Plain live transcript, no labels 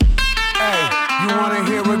You wanna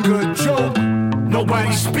hear a good joke?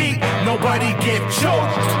 Nobody speak, nobody get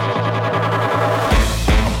choked.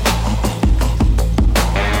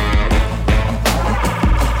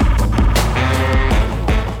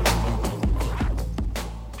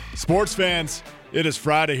 Sports fans, it is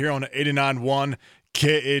Friday here on 89.1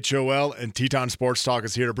 KHOL, and Teton Sports Talk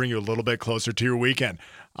is here to bring you a little bit closer to your weekend.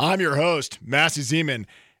 I'm your host, Massey Zeman,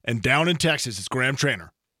 and down in Texas, it's Graham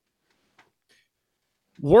Trainor.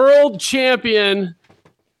 World champion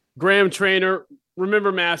Graham Trainor.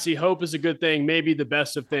 Remember, Massey, hope is a good thing, maybe the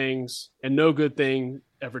best of things, and no good thing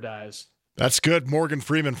ever dies. That's good. Morgan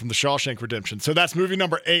Freeman from The Shawshank Redemption. So that's movie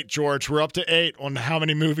number 8, George. We're up to 8 on how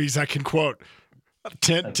many movies I can quote.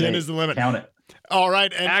 10 is the limit. Count it. All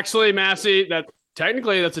right. And actually, Massey,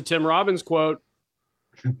 that's a Tim Robbins quote.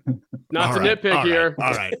 Not to nitpick here.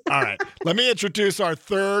 All right. Let me introduce our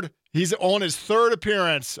third. He's on his third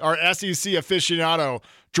appearance, our SEC aficionado,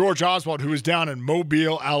 George Oswald, who is down in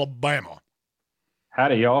Mobile, Alabama.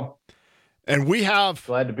 Howdy, y'all. And we have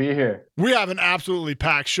glad to be here. We have an absolutely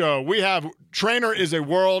packed show. We have Trainor is a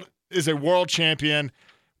world champion.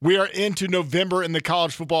 We are into November in the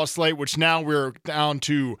college football slate, which now we're down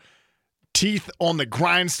to teeth on the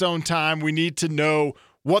grindstone time. We need to know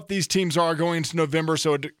what these teams are going into November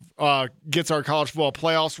so it gets our college football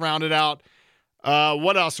playoffs rounded out.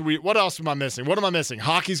 What else am I missing? What am I missing?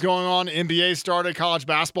 Hockey's going on. NBA started. College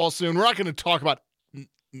basketball soon. We're not going to talk about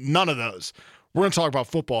none of those. We're going to talk about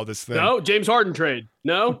football this thing. No, James Harden trade.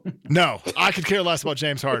 No? No, I could care less about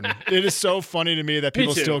James Harden. It is so funny to me that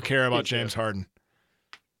people still care about James Harden.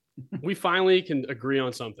 We finally can agree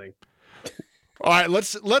on something. All right,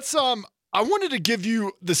 let's I wanted to give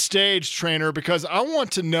you the stage, Trainor, because I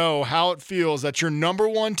want to know how it feels that your number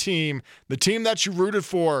one team, the team that you rooted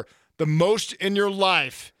for the most in your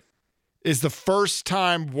life, is the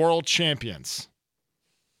first-time world champions.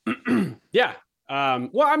 Yeah.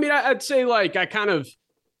 Well, I mean, I'd say I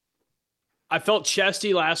felt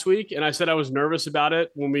chesty last week, and I said I was nervous about it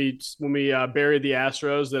when we buried the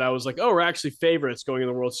Astros, that I was like, oh, we're actually favorites going in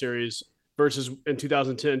the World Series versus in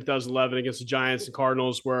 2010, 2011 against the Giants and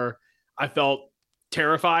Cardinals, where I felt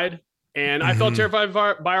terrified. And I felt terrified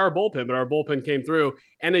by our bullpen, but our bullpen came through.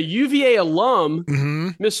 And a UVA alum,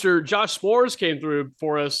 Mr. Josh Spores, came through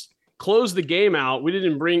for us, closed the game out. We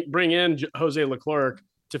didn't bring in Jose Leclerc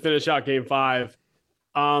to finish out Game 5.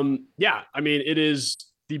 Yeah, I mean, it is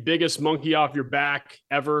the biggest monkey off your back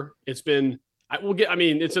ever. It's been,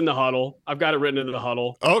 it's in the huddle. I've got it written into the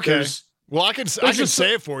huddle. Okay. Well, I can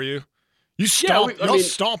say it for you. Y'all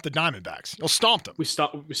stomped the Diamondbacks. Y'all stomped them. We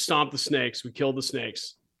stomped the snakes. We killed the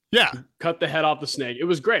snakes. Yeah. We cut the head off the snake. It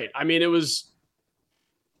was great. I mean, it was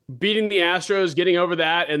beating the Astros, getting over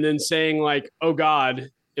that, and then saying like, oh God,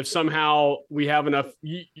 if somehow we have enough.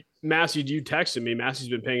 Massey, you texted me. Massey's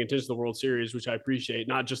been paying attention to the World Series, which I appreciate,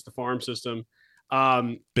 not just the farm system.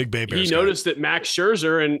 Big Bay Bears. He noticed that Max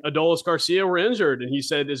Scherzer and Adolis Garcia were injured, and he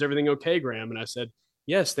said, "Is everything okay, Graham?" And I said,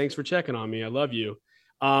 "Yes, thanks for checking on me. I love you."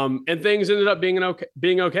 And things ended up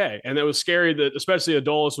being okay. And it was scary that especially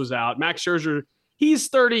Adolis was out. Max Scherzer, he's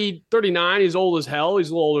 30, 39. He's old as hell.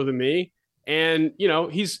 He's a little older than me. And,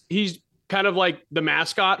 he's kind of like the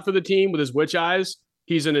mascot for the team with his witch eyes.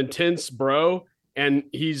 He's an intense bro, and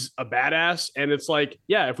he's a badass. And it's like,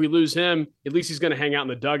 yeah, if we lose him, at least he's going to hang out in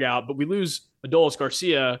the dugout. But we lose Adolis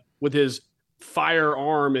Garcia with his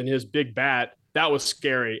firearm and his big bat. That was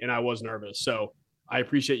scary, and I was nervous. So I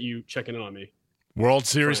appreciate you checking in on me. World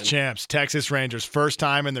Series champs, Texas Rangers, first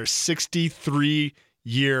time in their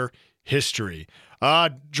 63-year history.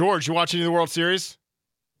 George, you watch any of the World Series?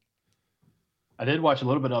 I did watch a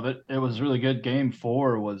little bit of it. It was really good. Game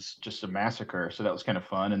 4 was just a massacre, so that was kind of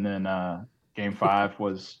fun. And then Game 5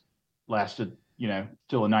 lasted,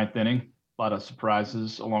 till the ninth inning. A lot of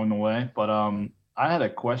surprises along the way. But I had a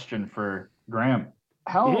question for Graham.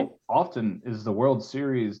 How often is the World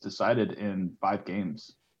Series decided in 5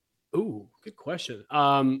 games? Ooh, good question.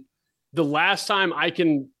 The last time I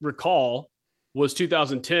can recall was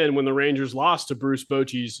 2010 when the Rangers lost to Bruce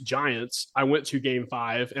Bochy's Giants. I went to Game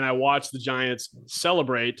 5 and I watched the Giants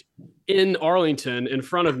celebrate in Arlington in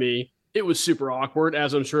front of me. It was super awkward,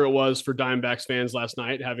 as I'm sure it was for Diamondbacks fans last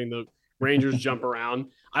night, having the Rangers jump around.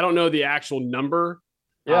 I don't know the actual number.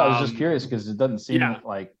 Yeah, I was just curious because it doesn't seem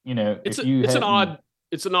like, it's an odd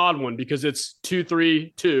one because it's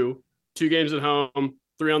 2-3-2, 2 games at home,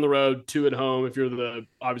 3 on the road, 2 at home. If you're the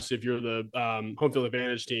home field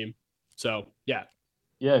advantage team. So, yeah.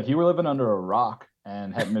 Yeah, if you were living under a rock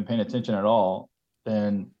and hadn't been paying attention at all,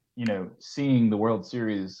 then, seeing the World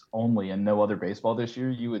Series only and no other baseball this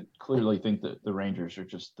year, you would clearly think that the Rangers are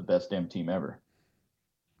just the best damn team ever.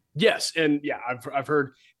 Yes, and yeah, I've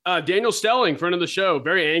heard Daniel Stelling, friend of the show,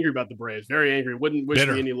 very angry about the Braves. Very angry. Wouldn't wish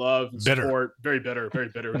Bitter. me any love and Bitter. support. Very bitter. Very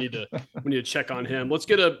bitter. We need to check on him. Let's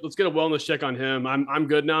get a wellness check on him. I'm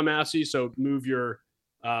good now, Massey. So move your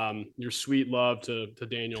sweet love to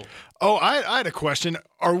Daniel. Oh, I had a question.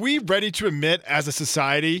 Are we ready to admit as a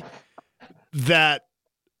society that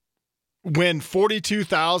when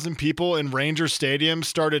 42,000 people in Ranger Stadium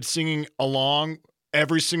started singing along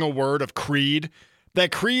every single word of Creed,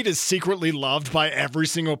 that Creed is secretly loved by every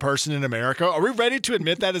single person in America? Are we ready to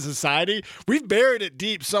admit that as a society? We've buried it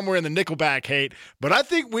deep somewhere in the Nickelback hate, but I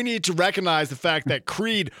think we need to recognize the fact that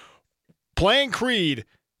playing Creed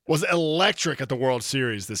was electric at the World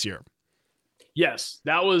Series this year. Yes,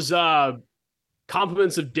 that was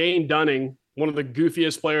compliments of Dane Dunning, one of the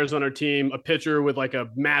goofiest players on our team, a pitcher with like a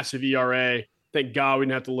massive ERA. Thank God we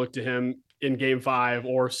didn't have to look to him in game 5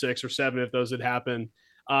 or 6 or 7 if those had happened.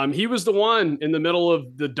 He was the one in the middle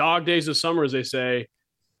of the dog days of summer, as they say.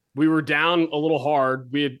 We were down a little hard.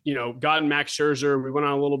 We had, gotten Max Scherzer. We went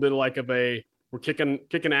on a little bit like we're kicking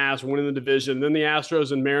ass, we're winning the division. Then the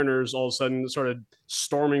Astros and Mariners all of a sudden started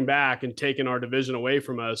storming back and taking our division away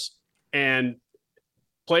from us. And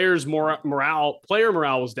player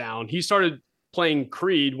morale was down. He started playing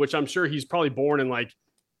Creed, which I'm sure he's probably born in like,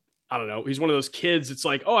 I don't know. He's one of those kids. It's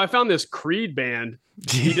like, oh, I found this Creed band.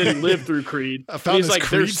 He didn't live through Creed. I found this like,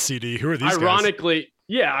 Creed CD. Who are these guys?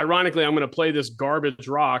 Ironically, I'm going to play this garbage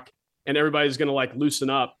rock and everybody's going to like loosen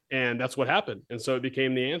up. And that's what happened. And so it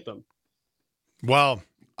became the anthem. Well,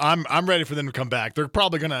 I'm ready for them to come back. They're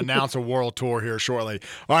probably going to announce a world tour here shortly.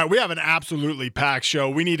 All right, we have an absolutely packed show.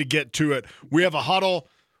 We need to get to it. We have a huddle.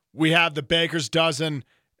 We have the Baker's Dozen.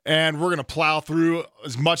 And we're going to plow through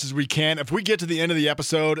as much as we can. If we get to the end of the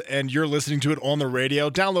episode and you're listening to it on the radio,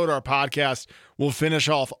 download our podcast. We'll finish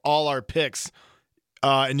off all our picks,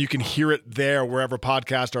 and you can hear it there wherever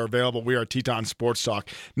podcasts are available. We are Teton Sports Talk.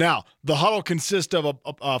 Now, the huddle consists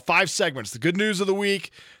of 5 segments. The good news of the week,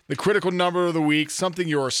 the critical number of the week, something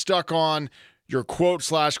you're stuck on, your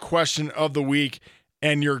quote/question of the week,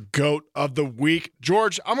 and your GOAT of the week.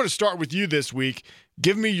 George, I'm going to start with you this week.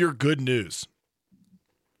 Give me your good news.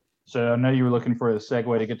 So I know you were looking for a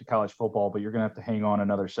segue to get to college football, but you're going to have to hang on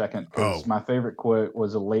another second because my favorite quote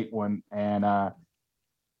was a late one, and I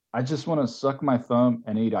just want to suck my thumb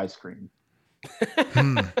and eat ice cream.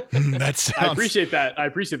 That sounds... I appreciate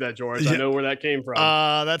that, George. Yeah. I know where that came from.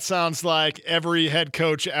 That sounds like every head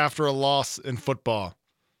coach after a loss in football.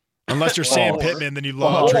 Unless you're Sam Pittman, then you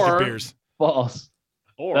love drinking beers. False.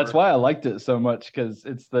 That's why I liked it so much, because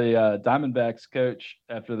it's the Diamondbacks coach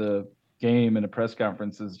after the game in a press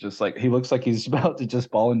conference is just like, he looks like he's about to just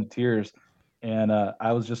fall into tears. And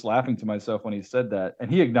I was just laughing to myself when he said that.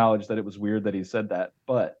 And he acknowledged that it was weird that he said that.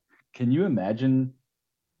 But can you imagine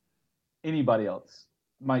anybody else?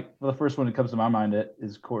 The first one that comes to my mind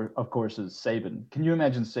is Saban. Can you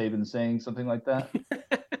imagine Saban saying something like that?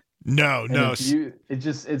 No.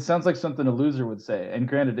 It sounds like something a loser would say. And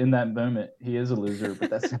granted, in that moment, he is a loser,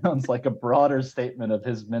 but that sounds like a broader statement of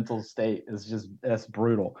his mental state. That's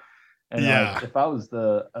brutal. And if I was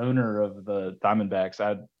the owner of the Diamondbacks,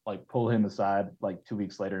 I'd like pull him aside like 2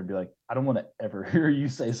 weeks later and be like, I don't want to ever hear you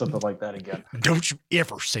say something like that again. Don't you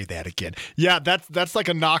ever say that again. Yeah, that's like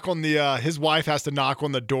a knock on the his wife has to knock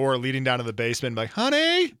on the door leading down to the basement, like,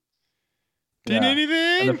 honey, did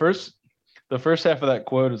anything? And the first half of that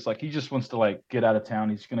quote is like he just wants to like get out of town.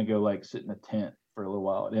 He's gonna go like sit in a tent for a little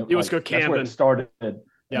while. And he wants to go camping. That's where it started, and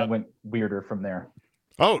it went weirder from there.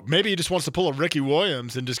 Oh, maybe he just wants to pull a Ricky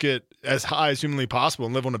Williams and just get as high as humanly possible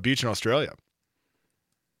and live on a beach in Australia.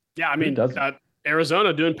 Yeah, I mean,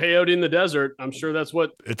 Arizona doing peyote in the desert. I'm sure that's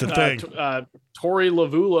what it's a thing. Torey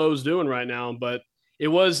Lavulo's doing right now. But it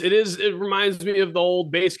reminds me of the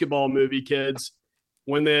old basketball movie, kids.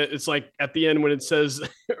 When it's like at the end when it says,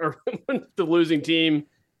 or when the losing team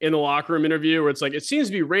in the locker room interview, where it's like, it seems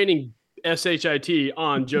to be raining SHIT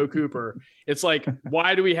on Joe Cooper. It's like,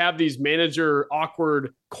 why do we have these manager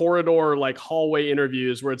awkward corridor like hallway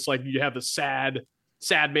interviews where it's like you have the sad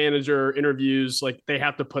manager interviews, like they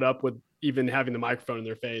have to put up with even having the microphone in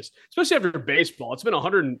their face, especially after baseball. It's been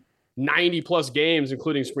 190 plus games,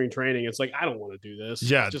 including spring training. It's like, I don't want to do this.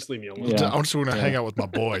 Yeah. Just leave me alone. Yeah. I'm just going to hang out with my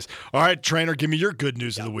boys. All right, Trainer, give me your good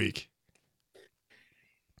news of the week.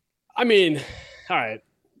 I mean, all right.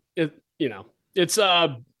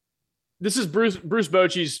 This is Bruce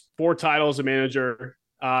Bochy's 4 titles as a manager.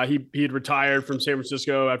 He had retired from San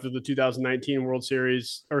Francisco after the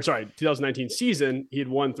 2019 season. He had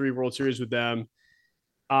won 3 World Series with them.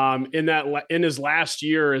 In his last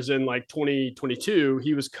year, as in like 2022,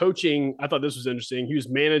 he was coaching. I thought this was interesting. He was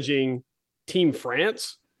managing Team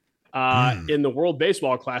France, in the World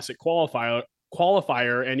Baseball Classic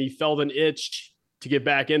qualifier, and he felt an itch to get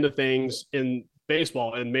back into things in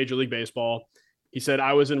baseball, in Major League Baseball. He said,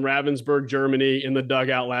 I was in Ravensburg, Germany in the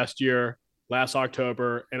dugout last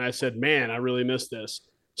October, and I said, man, I really miss this.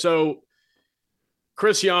 So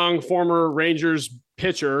Chris Young, former Rangers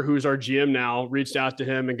pitcher, who's our GM now, reached out to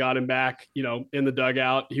him and got him back, in the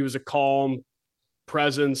dugout. He was a calm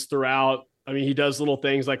presence throughout. I mean, he does little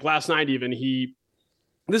things like last night, even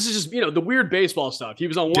this is just, the weird baseball stuff. He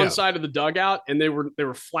was on one side of the dugout and they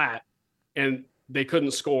were flat and they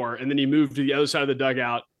couldn't score. And then he moved to the other side of the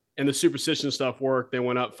dugout and the superstition stuff worked. They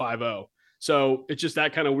went up 5-0. So it's just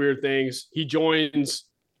that kind of weird things. He joins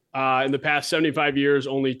in the past 75 years,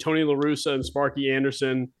 only Tony La Russa and Sparky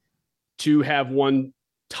Anderson to have won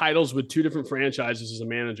titles with two different franchises as a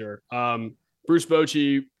manager. Bruce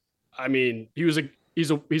Bochy, I mean, he's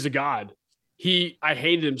a god. I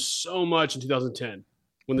hated him so much in 2010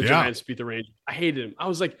 when the Giants beat the Rangers. I hated him. I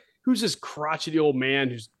was like, who's this crotchety old man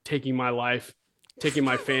who's taking my life, taking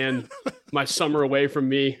my my summer away from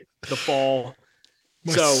me, the fall.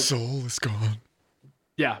 My soul is gone.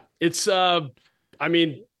 Yeah. It's, it's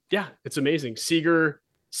amazing.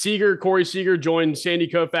 Corey Seager joined Sandy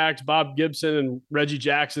Koufax, Bob Gibson, and Reggie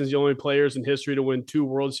Jackson's the only players in history to win 2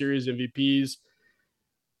 World Series MVPs.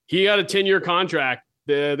 He got a 10-year contract.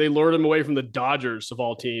 They lured him away from the Dodgers of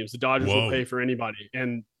all teams. The Dodgers will pay for anybody.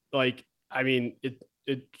 And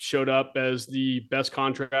it showed up as the best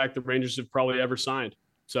contract the Rangers have probably ever signed.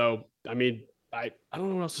 So, I mean, I don't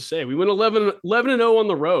know what else to say. We went 11-0 on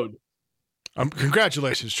the road.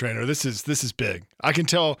 Congratulations, Trainor. This is big. I can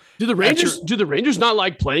tell. Do the Rangers not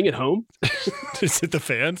like playing at home? Is it the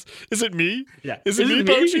fans? Is it me? Yeah. Is it me,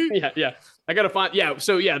 Bochy? Yeah. I gotta find. Yeah.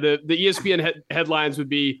 So the ESPN headlines would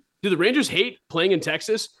be: do the Rangers hate playing in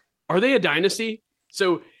Texas? Are they a dynasty?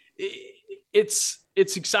 So it's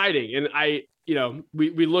exciting, and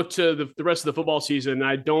we look to the rest of the football season. And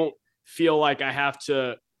I don't feel like I have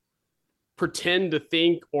to pretend to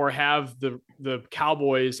think or have the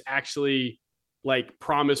Cowboys actually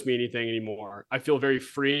promise me anything anymore. I feel very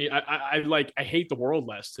free. I hate the world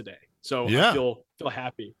less today. So I feel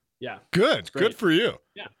happy. Yeah. Good for you.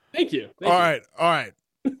 Yeah. Thank you. All right.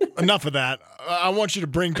 Enough of that. I want you to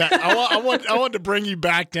bring back, I want to bring you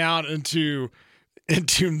back down into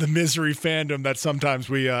the misery fandom that sometimes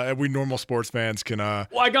we normal sports fans can, Well,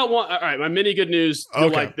 I got one. All right. My mini good news. You'll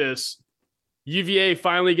like this. UVA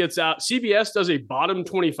finally gets out. CBS does a bottom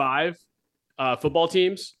 25 football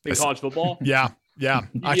teams in college football. Yeah.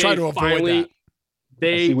 I try to avoid that.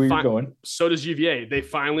 I see where you're going. So does UVA. They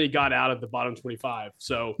finally got out of the bottom 25.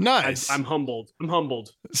 So nice. I'm humbled.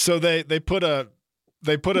 So they put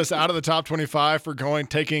us out of the top 25 for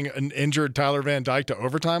taking an injured Tyler Van Dyke to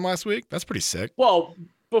overtime last week. That's pretty sick. Well,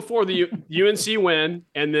 before the UNC win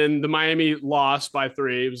and then the Miami loss by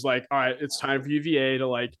 3, it was like, all right, it's time for UVA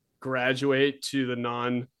to graduate to the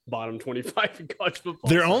non-bottom 25 in college football.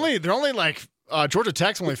 They're only Georgia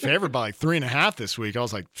Tech's only favored by 3.5 this week. I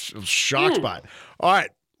was shocked by it. All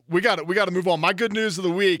right, we got to move on. My good news of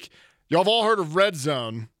the week: y'all have all heard of Red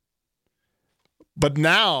Zone, but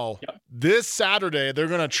now this Saturday they're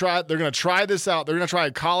gonna try this out. They're gonna try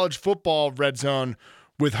a college football Red Zone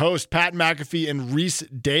with host Pat McAfee and Reese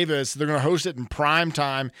Davis. They're gonna host it in prime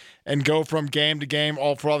time and go from game to game,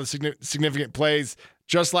 for all the significant plays.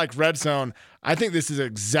 Just like Red Zone, I think this is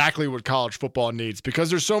exactly what college football needs because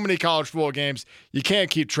there's so many college football games. You can't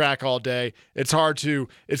keep track all day. It's going to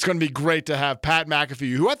be great to have Pat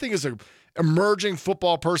McAfee, who I think is an emerging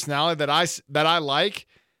football personality that I like.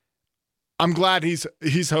 I'm glad he's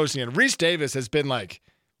hosting it. Reese Davis has been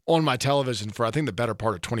on my television for I think the better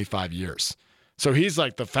part of 25 years. So he's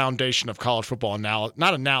the foundation of college football not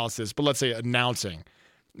analysis, but let's say announcing.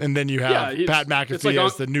 And then you have Pat McAfee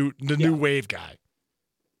as the new wave guy.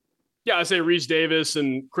 Yeah, I say Reese Davis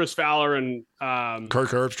and Chris Fowler and Kirk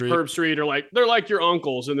Herbstreit are they're like your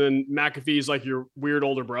uncles, and then McAfee's like your weird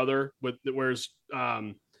older brother that wears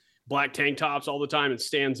black tank tops all the time and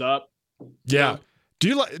stands up. Yeah. Do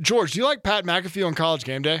you like George? Do you like Pat McAfee on College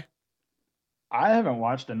Game Day? I haven't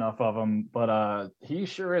watched enough of him, but he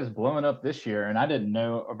sure is blowing up this year. And I didn't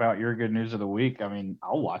know about your good news of the week. I mean,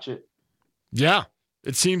 I'll watch it. Yeah.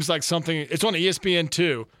 It seems like something. It's on ESPN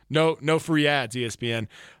too. No free ads, ESPN.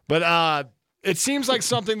 But it seems like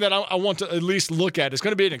something that I want to at least look at. It's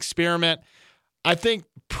going to be an experiment. I think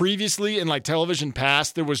previously in television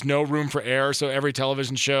past, there was no room for error, so every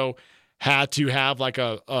television show had to have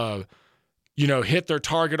a hit their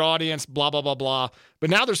target audience, blah blah blah blah. But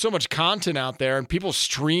now there's so much content out there, and people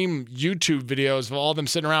stream YouTube videos of all of them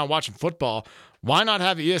sitting around watching football. Why not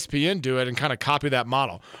have ESPN do it and kind of copy that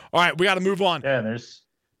model? All right, we got to move on. Yeah, there's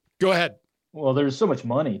Go ahead. Well, there's so much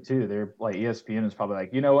money too. They're like ESPN is probably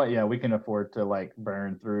like, you know what? Yeah, we can afford to like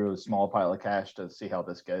burn through a small pile of cash to see how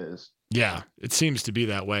this goes. Yeah, it seems to be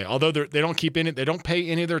that way. Although they don't keep any, they don't pay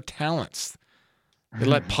any of their talents. They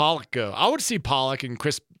let Pollock go. I would see Pollock and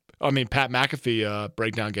Pat McAfee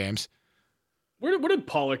break down games. Where did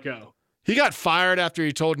Pollock go? He got fired after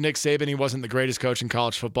he told Nick Saban he wasn't the greatest coach in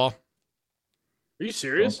college football. Are you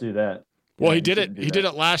serious? Don't do that. Well, Yeah, he did it. He did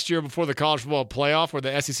it last year before the college football playoff or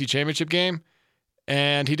the SEC championship game,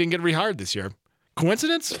 and he didn't get rehired this year.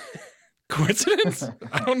 Coincidence? Coincidence?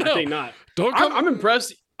 I don't know. I think not. Don't come. I'm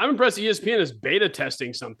impressed. I'm impressed ESPN is beta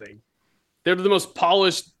testing something. They're the most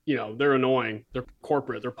polished, they're annoying. They're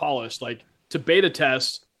corporate. They're polished. Like to beta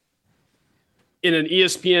test in an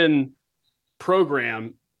ESPN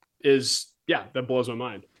program that blows my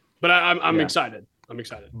mind. But I'm excited. I'm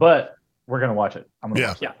excited. But we're going to watch it. I'm going to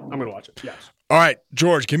watch it. Yeah, I'm going to watch it. Yes. All right,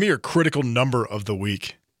 George, give me your critical number of the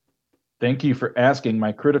week. Thank you for asking.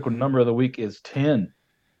 My critical number of the week is 10.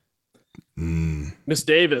 Miss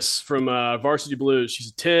Davis from Varsity Blues. She's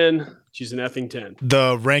a 10. She's an effing 10.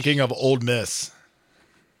 The ranking of Old Miss.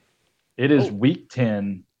 It is week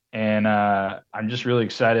 10, and I'm just really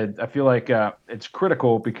excited. I feel like it's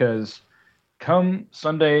critical because come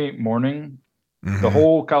Sunday morning, the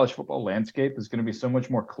whole college football landscape is going to be so much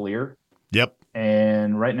more clear. Yep.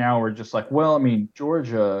 And right now we're just like, well, I mean,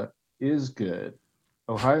 Georgia is good.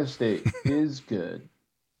 Ohio State is good.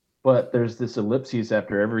 But there's this ellipses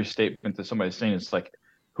after every statement that somebody's saying. It's like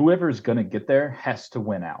whoever's going to get there has to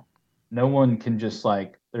win out. No one can just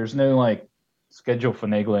there's no schedule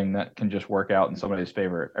finagling that can just work out in somebody's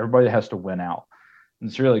favor. Everybody has to win out. And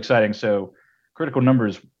it's really exciting. So critical number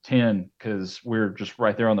is 10 because we're just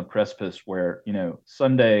right there on the precipice where,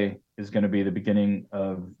 Sunday is going to be the beginning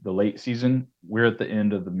of the late season. We're at the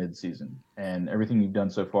end of the mid-season, and everything you've done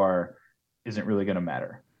so far isn't really going to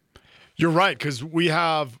matter. You're right, because we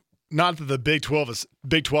have not that the Big 12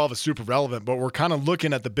 is super relevant, but we're kind of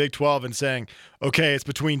looking at the Big 12 and saying, okay, it's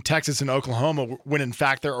between Texas and Oklahoma, when in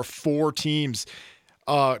fact there are 4 teams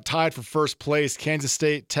tied for first place: Kansas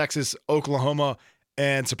State, Texas, Oklahoma,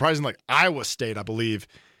 and surprisingly, Iowa State, I believe,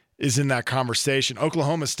 is in that conversation.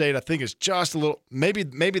 Oklahoma State, I think, is just a little, maybe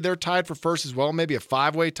they're tied for first as well, maybe a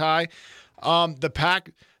 5-way tie.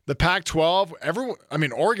 The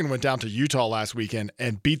Pac-12, Oregon went down to Utah last weekend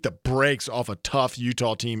and beat the brakes off a tough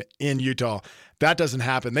Utah team in Utah. That doesn't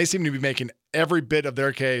happen. They seem to be making every bit of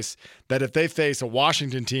their case that if they face a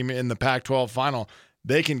Washington team in the Pac-12 final,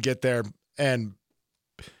 they can get there. And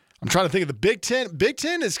I'm trying to think of the Big Ten. Big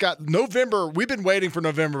Ten has got November. We've been waiting for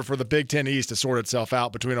November for the Big Ten East to sort itself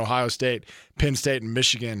out between Ohio State, Penn State, and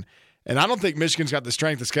Michigan. And I don't think Michigan's got the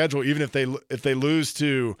strength of schedule, even if they lose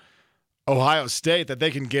to Ohio State, that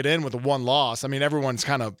they can get in with a one loss. I mean, everyone's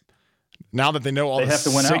kind of, now that they know all the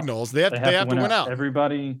signals, they have to win out.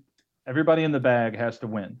 Everybody in the bag has to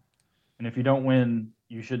win. And if you don't win,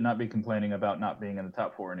 you should not be complaining about not being in the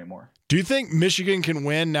top 4 anymore. Do you think Michigan can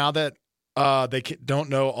win now that they don't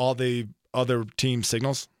know all the other team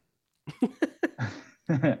signals?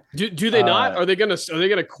 do they not? Are they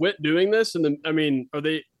gonna quit doing this? And then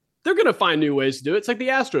they're gonna find new ways to do it. It's like the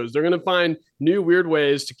Astros. They're gonna find new weird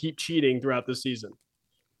ways to keep cheating throughout the season.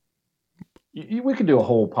 We could do a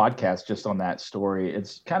whole podcast just on that story.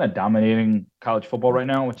 It's kind of dominating college football right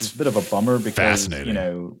now, which is a bit of a bummer because fascinating.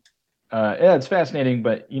 It's fascinating,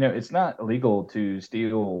 but it's not illegal to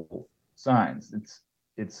steal signs.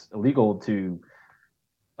 It's illegal to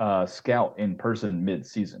scout in person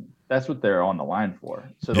mid-season. That's what they're on the line for.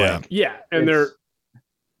 So and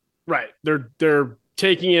they're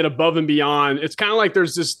taking it above and beyond. It's kind of like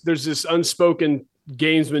there's this unspoken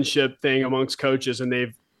gamesmanship thing amongst coaches, and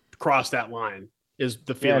they've crossed that line. Is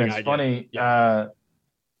the feeling I get. Funny.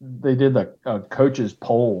 They did a coaches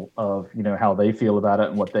poll of how they feel about it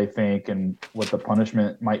and what they think and what the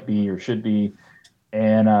punishment might be or should be.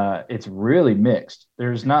 And it's really mixed.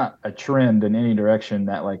 There's not a trend in any direction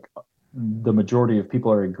that the majority of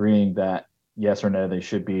people are agreeing that yes or no, they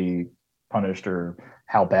should be punished or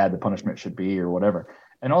how bad the punishment should be or whatever.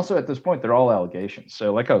 And also at this point, they're all allegations.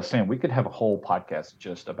 So like I was saying, we could have a whole podcast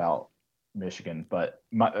just about Michigan, but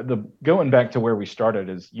going back to where we started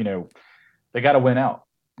is, they got to win out.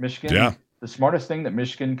 Michigan, The smartest thing that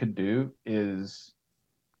Michigan could do is,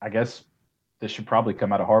 I guess this should probably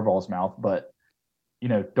come out of Harbaugh's mouth, but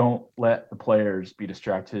don't let the players be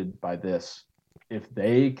distracted by this. If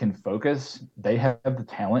they can focus, they have the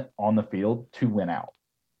talent on the field to win out.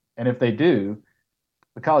 And if they do,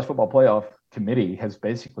 the College Football Playoff Committee has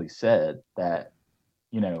basically said that,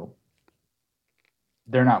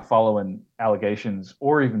 they're not following allegations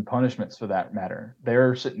or even punishments for that matter.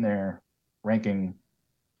 They're sitting there ranking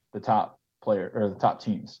the top player or the top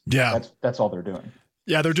teams. Yeah. That's all they're doing.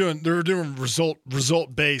 Yeah, they're doing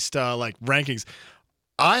result based like rankings.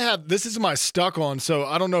 This is my stuck on, so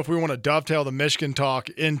I don't know if we want to dovetail the Michigan talk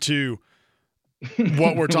into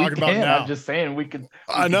what we're talking about now. I'm just saying we could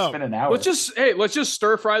know. spend an hour. Let's just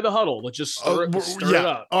stir fry the huddle. Let's just stir it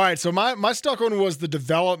up. All right. So my stuck on was the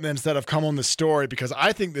developments that have come on the story, because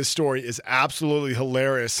I think this story is absolutely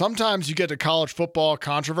hilarious. Sometimes you get to college football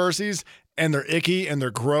controversies and they're icky and they're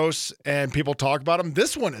gross and people talk about them.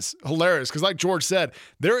 This one is hilarious because, like George said,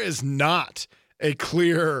 there is not a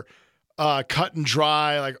clear cut and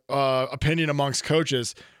dry opinion amongst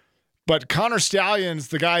coaches. But Connor Stalions,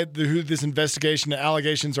 the guy who this investigation and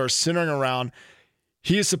allegations are centering around,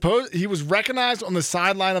 he was recognized on the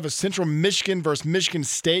sideline of a Central Michigan versus Michigan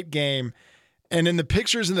State game. And in the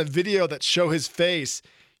pictures in the video that show his face,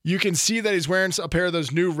 you can see that he's wearing a pair of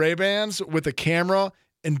those new Ray-Bans with a camera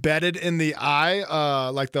embedded in the eye,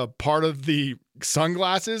 like the part of the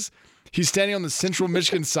sunglasses. He's standing on the Central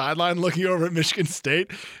Michigan sideline looking over at Michigan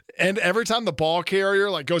State. And every time the ball carrier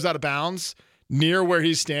goes out of bounds near where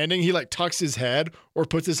he's standing, he tucks his head or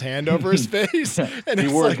puts his hand over his face. And he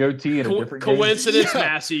wore a goatee in a different game. Coincidence,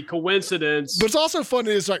 Massey. Coincidence. But it's also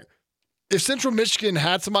funny. It's if Central Michigan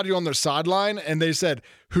had somebody on their sideline and they said,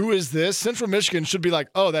 "Who is this?" Central Michigan should be like,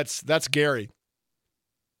 "Oh, that's Gary.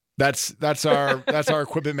 That's our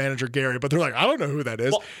equipment manager, Gary." But they're like, "I don't know who that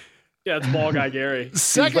is." Well, yeah, it's ball guy Gary.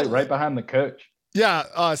 He's right behind the coach.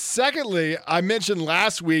 Yeah. Secondly, I mentioned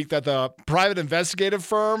last week that the private investigative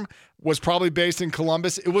firm was probably based in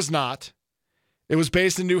Columbus. It was not. It was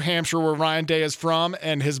based in New Hampshire, where Ryan Day is from,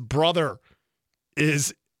 and his brother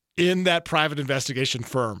is in that private investigation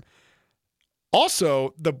firm.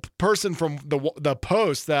 Also, the person from the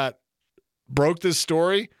Post that broke this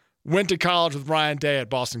story went to college with Ryan Day at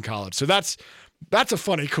Boston College. So that's a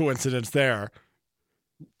funny coincidence there.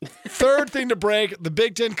 Third thing to break, the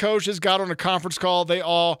Big Ten coaches got on a conference call. They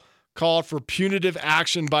all called for punitive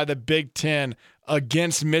action by the Big Ten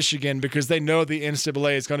against Michigan because they know the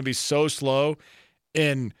NCAA is going to be so slow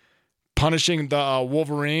in punishing the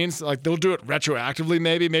Wolverines. They'll do it retroactively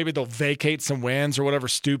maybe. Maybe they'll vacate some wins or whatever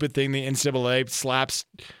stupid thing the NCAA slaps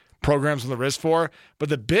programs on the wrist for. But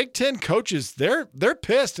the Big Ten coaches, they're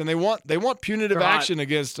pissed and they want punitive action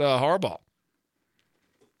against Harbaugh.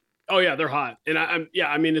 Oh yeah, they're hot, and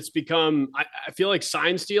I mean, it's become. I feel like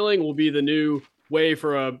sign stealing will be the new way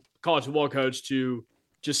for a college football coach to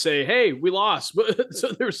just say, "Hey, we lost,"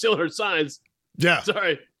 so they were stealing our signs. Yeah,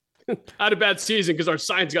 sorry, I had a bad season because our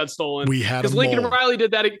signs got stolen. We had because Lincoln Riley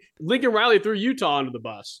did that. Lincoln Riley threw Utah under the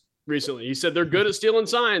bus recently. He said they're good at stealing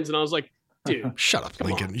signs, and I was like, "Dude, shut up,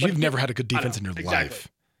 Lincoln. You've never had a good defense in your life."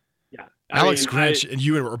 Yeah, Alex Grinch and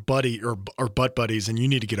you are butt buddies, and you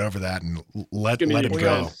need to get over that and let him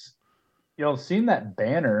go. Y'all seen that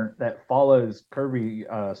banner that follows Kirby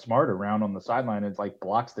Smart around on the sideline? It's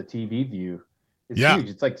blocks the TV view. It's huge.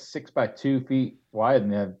 It's 6 by 2 feet wide,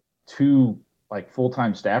 and they have two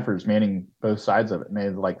full-time staffers manning both sides of it, and they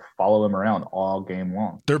follow him around all game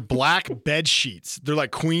long. They're black bed sheets. They're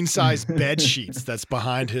queen-size bed sheets that's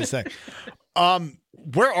behind his thing.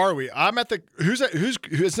 Where are we? I'm at the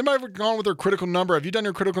has somebody ever gone with their critical number? Have you done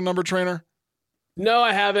your critical number, Trainer? No,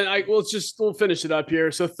 I haven't. We'll finish it up here.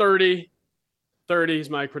 So 30 is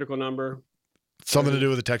my critical number. Something to do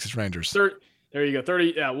with the Texas Rangers. There you go.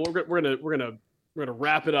 30. Yeah, we're gonna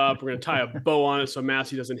wrap it up. We're gonna tie a bow on it so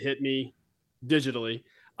Massey doesn't hit me digitally.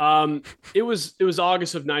 It was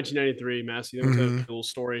August of 1993. Massey, that was a little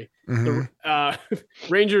story. Mm-hmm. The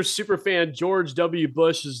Rangers superfan George W.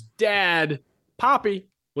 Bush's dad, Poppy,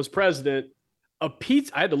 was president. I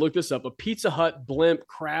had to look this up. A Pizza Hut blimp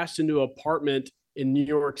crashed into an apartment in New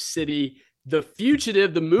York City. The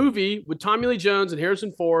Fugitive, the movie with Tommy Lee Jones and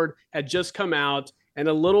Harrison Ford, had just come out, and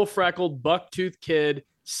a little freckled buck-toothed kid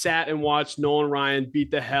sat and watched Nolan Ryan beat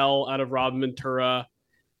the hell out of Robin Ventura.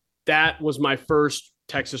 That was my first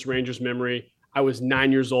Texas Rangers memory. I was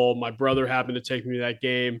 9 years old. My brother happened to take me to that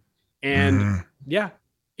game. And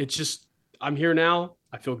it's just, I'm here now.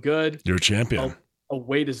 I feel good. You're a champion. A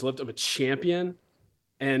weight is lifted. I'm a champion,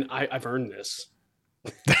 and I've earned this.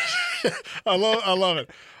 I love it.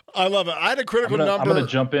 I love it. I had a critical number. I'm going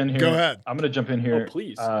to jump in here. Go ahead. I'm going to jump in here. Oh,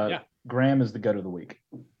 please. Graham is the gut of the week.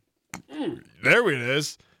 There it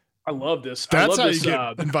is. I love this. That's how this, you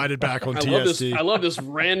get invited back on TSD. I love this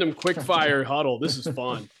random quick fire huddle. This is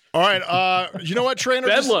fun. All right. You know what, Trainer?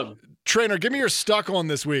 Bedlam. Trainer, give me your stuck on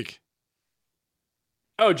this week.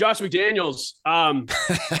 Oh, Josh McDaniels.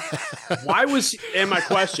 Why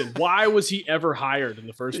was he ever hired in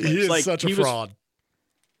the first place? He is such a fraud.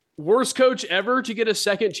 Worst coach ever to get a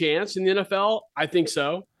second chance in the NFL? I think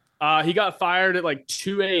so. He got fired at like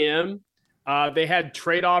 2 a.m. They had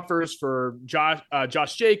trade offers for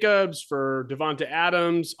Josh Jacobs, for Devonta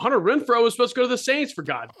Adams. Hunter Renfrow was supposed to go to the Saints for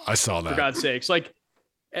I saw that. For God's sakes. Like,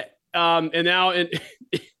 and now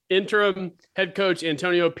interim head coach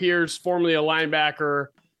Antonio Pierce, formerly a linebacker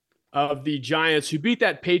of the Giants, who beat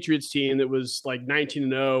that Patriots team that was like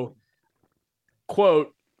 19-0.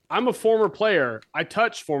 Quote, "I'm a former player. I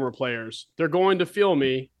touch former players. They're going to feel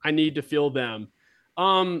me. I need to feel them."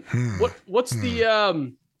 What's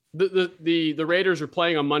the Raiders are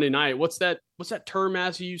playing on Monday night? What's that term,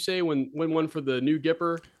 Massey, you say when one for the new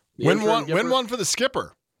Gipper? Win one for the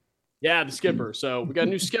skipper. Yeah, the skipper. So we got a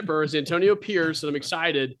new skipper, it's Antonio Pierce, and I'm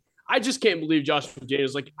excited. I just can't believe Josh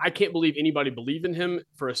McDaniels. Like, I can't believe anybody believed in him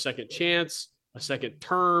for a second chance, a second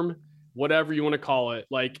term, whatever you want to call it.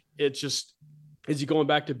 Like, it's just, is he going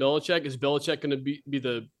back to Belichick? Is Belichick going to be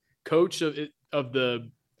the coach of the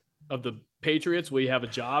Patriots? Will he have a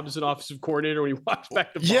job as an offensive coordinator when he walks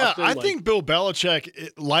back to Boston? Yeah, I think Bill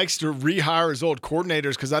Belichick likes to rehire his old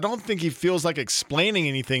coordinators because I don't think he feels like explaining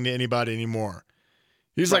anything to anybody anymore.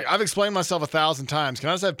 He's like, I've explained myself 1,000 times. Can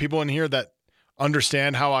I just have people in here that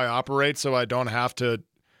understand how I operate so I don't have to,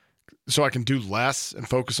 so I can do less and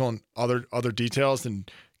focus on other details than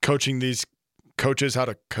coaching these coaches how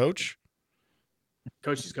to coach?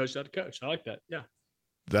 Coaches coach how to coach. I like that. Yeah.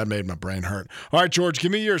 That made my brain hurt. All right, George,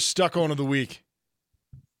 give me your stuck on of the week.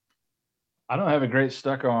 I don't have a great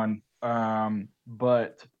stuck on,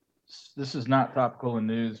 but this is not topical in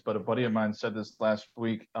news, but a buddy of mine said this last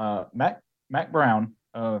week. Mac Brown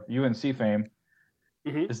of UNC fame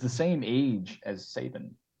is the same age as Saban.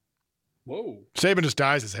 Whoa. Saban just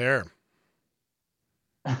dyes his hair.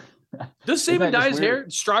 Does Saban dye his hair?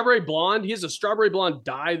 Strawberry blonde? He has a strawberry blonde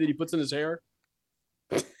dye that he puts in his hair?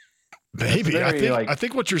 Maybe. I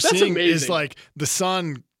think what you're seeing is like the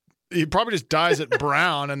sun. He probably just dyes it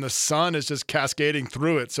brown, and the sun is just cascading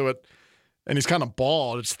through it. And he's kind of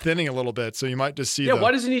bald. It's thinning a little bit, so you might just see. Yeah.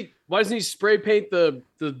 Why doesn't he spray paint the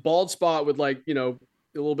bald spot with, like, a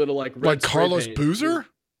little bit of like red like Carlos paint? Boozer?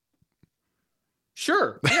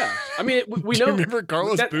 Sure. Yeah. I mean, we Do know. you remember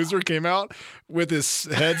Carlos Boozer came out with his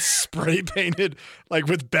head spray painted, like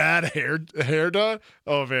with bad hair done?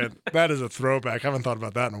 Oh man, that is a throwback. I haven't thought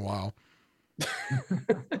about that in a while.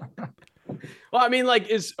 Well, I mean,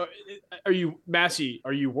 like, are you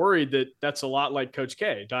worried that that's a lot like Coach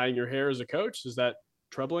K, dyeing your hair as a coach? Is that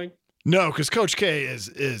troubling? No, because Coach K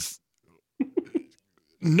is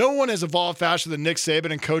no one has evolved faster than Nick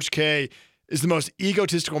Saban, and Coach K is the most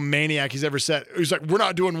egotistical maniac he's ever said. He's like, we're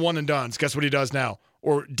not doing one and dones. Guess what he does now,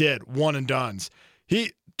 or did one and dones.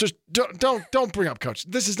 He just don't bring up Coach.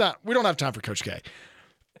 This is not. We don't have time for Coach K.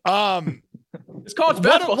 It's college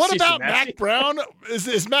basketball. What about Mac Brown?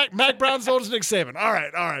 Is Mac Brown as old as Nick Saban? All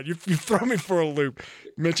right. You throw me for a loop.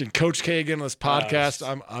 Mention Coach K again on this podcast.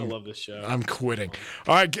 I love this show. I'm quitting.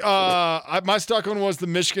 All right. My stuck one was the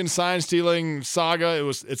Michigan sign stealing saga.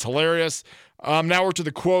 It's hilarious. Now we're to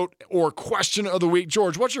the quote or question of the week.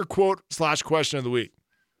 George, what's your quote / question of the week?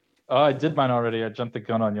 I did mine already. I jumped the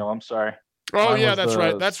gun on y'all. I'm sorry. Oh, Mine yeah,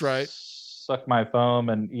 was that's right. Suck my thumb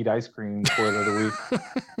and eat ice cream quote of the week.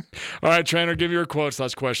 All right, Trainor, give me your quote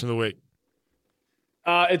 / question of the week.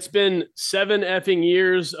 It's been 7 effing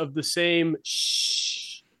years of the same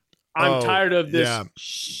shh. I'm tired of this. Yeah.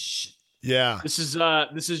 Shh. Yeah. This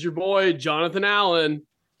is your boy Jonathan Allen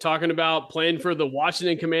talking about playing for the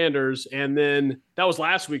Washington Commanders, and then that was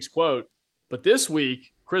last week's quote. But this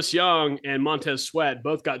week, Chris Young and Montez Sweat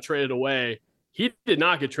both got traded away. He did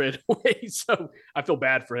not get traded away, so I feel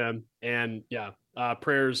bad for him. And yeah,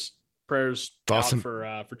 prayers awesome.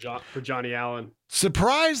 out for Johnny Allen.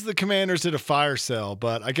 Surprised the Commanders did a fire sale,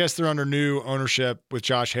 but I guess they're under new ownership with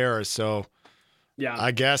Josh Harris. So yeah,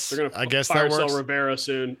 I guess they're gonna that fire works. sell Rivera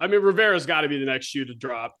soon. I mean, Rivera's got to be the next shoe to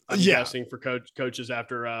drop. I'm guessing for coaches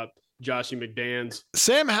after Joshy McDaniels.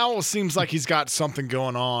 Sam Howell seems like he's got something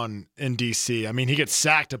going on in DC. I mean, he gets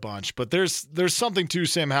sacked a bunch, but there's something to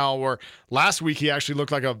Sam Howell where last week he actually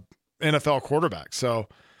looked like a NFL quarterback. So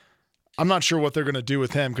I'm not sure what they're going to do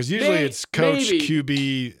with him because usually it's coach,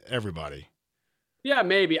 QB, everybody. Yeah,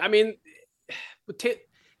 maybe. I mean,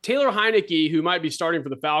 Taylor Heineke, who might be starting for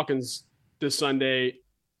the Falcons this Sunday,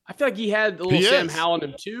 I feel like he had a little Sam Howell in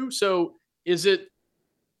him too. So is it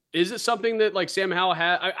something that like Sam Howell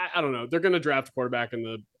had? I don't know. They're going to draft a quarterback in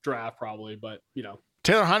the draft probably, but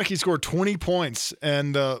Taylor Heineke scored 20 points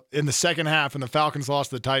in the second half, and the Falcons lost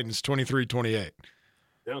to the Titans 23-28.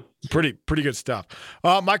 Yeah, pretty good stuff.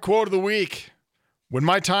 My quote of the week: when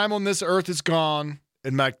my time on this earth is gone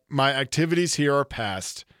and my activities here are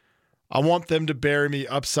past, I want them to bury me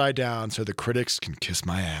upside down so the critics can kiss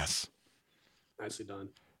my ass. Nicely done.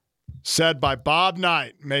 said by Bob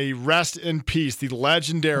Knight. May he rest in peace, the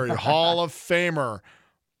legendary Hall of Famer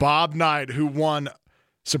Bob Knight, who won,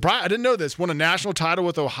 I didn't know this, won a national title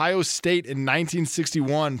with Ohio State in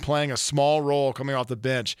 1961, playing a small role coming off the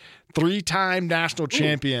bench. 3-time national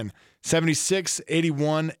champion, 76,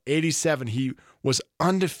 81, 87. He was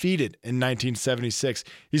undefeated in 1976.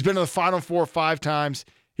 He's been to the Final Four 5 times.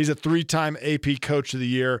 He's a 3-time AP Coach of the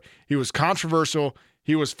Year. He was controversial.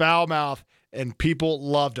 He was foul-mouthed, and people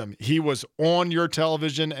loved him. He was on your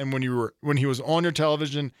television, and when he was on your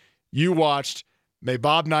television, you watched. May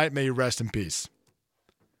Bob Knight, may he rest in peace.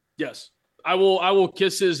 Yes, I will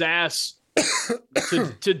kiss his ass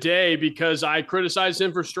today because I criticized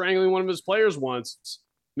him for strangling one of his players once.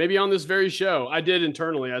 Maybe on this very show, I did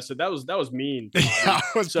internally. I said that was mean. Yeah, I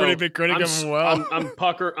was pretty big critic of him. Well, I'm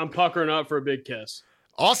puckering up for a big kiss.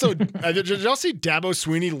 Also, did y'all see Dabo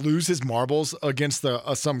Swinney lose his marbles against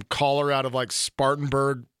some caller out of like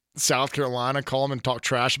Spartanburg, South Carolina? Call him and talk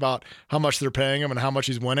trash about how much they're paying him and how much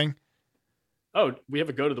he's winning. Oh, we have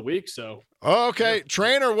a go to the week, so. Okay, yeah.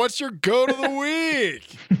 Trainer, what's your go to the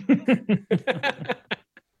week?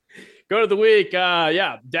 Go to the week.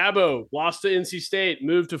 Dabo lost to NC State,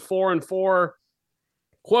 moved to 4-4.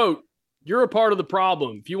 Quote, "You're a part of the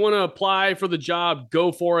problem. If you want to apply for the job,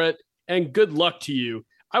 go for it, and good luck to you.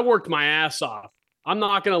 I worked my ass off. I'm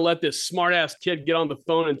not going to let this smart-ass kid get on the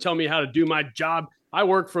phone and tell me how to do my job. I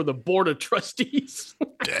work for the board of trustees."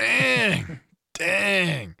 Dang.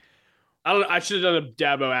 I should have done a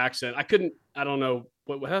Dabo accent. I don't know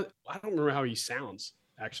what I don't remember how he sounds,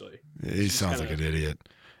 actually. He sounds like an idiot.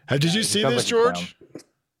 Did you see this, like George?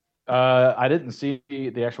 I didn't see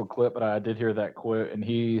the actual clip, but I did hear that quote, and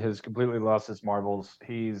he has completely lost his marbles.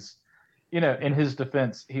 He's, in his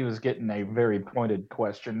defense, he was getting a very pointed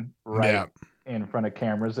question in front of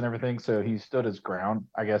cameras and everything, so he stood his ground.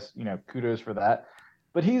 I guess, kudos for that.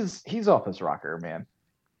 But he's off his rocker, man.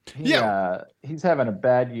 He's having a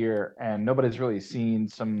bad year, and nobody's really seen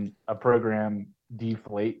a program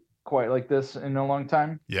deflate quite like this in a long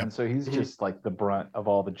time. Yeah. And so he's just like the brunt of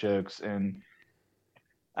all the jokes, and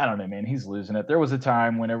I don't know, man, he's losing it. There was a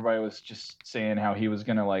time when everybody was just saying how he was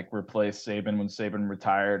going to like replace Saban when Saban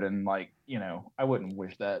retired, and like, I wouldn't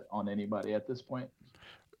wish that on anybody at this point.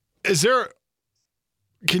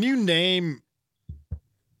 Can you name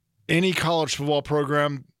any college football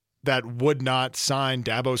program that would not sign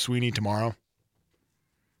Dabo Swinney tomorrow?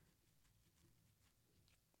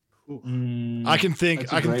 I can think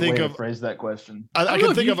of phrase that question. I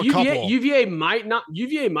can think of a couple. UVA might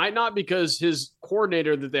not because his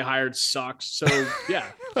coordinator that they hired sucks. So yeah.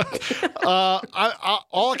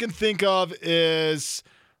 All I can think of is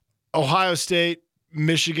Ohio State,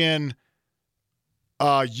 Michigan,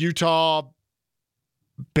 Utah,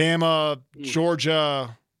 Bama,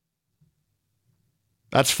 Georgia.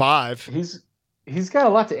 That's 5. He's got a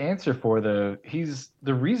lot to answer for, though.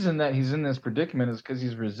 The reason that he's in this predicament is because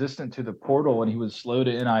he's resistant to the portal and he was slow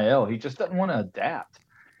to NIL. He just doesn't want to adapt.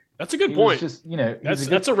 That's a good point. Just,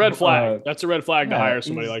 that's a red flag. That's a red flag to hire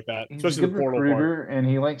somebody like that, especially the portal part. And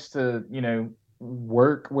he likes to,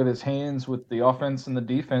 work with his hands with the offense and the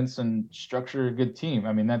defense and structure a good team.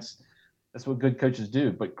 I mean, that's what good coaches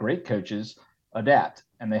do. But great coaches adapt,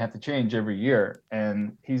 and they have to change every year.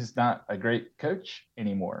 And he's not a great coach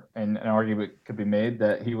anymore. And an argument could be made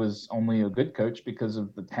that he was only a good coach because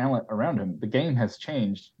of the talent around him. The game has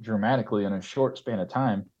changed dramatically in a short span of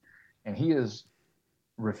time, and he is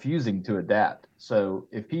refusing to adapt. So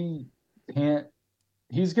if he can't,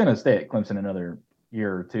 he's going to stay at Clemson another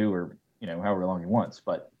year or two, or however long he wants.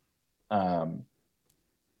 But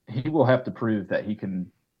he will have to prove that he can,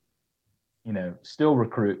 still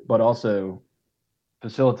recruit, but also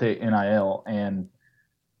facilitate NIL and,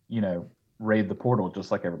 raid the portal just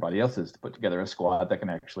like everybody else is to put together a squad that can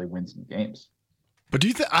actually win some games. But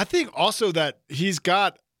I think also that he's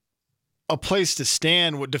got a place to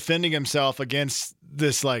stand with defending himself against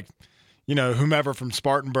this, whomever from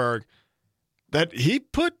Spartanburg, that he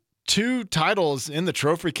put 2 titles in the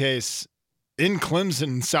trophy case in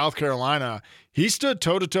Clemson, South Carolina. He stood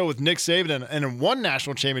toe-to-toe with Nick Saban and in one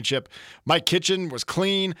national championship, my kitchen was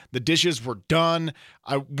clean. The dishes were done.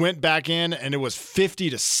 I went back in and it was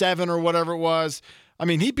 50-7 or whatever it was. I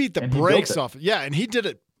mean, he beat the brakes off. Yeah, and he did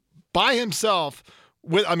it by himself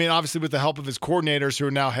obviously with the help of his coordinators who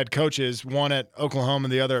are now head coaches, one at Oklahoma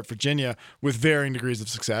and the other at Virginia, with varying degrees of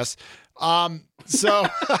success. So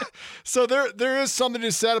there is something to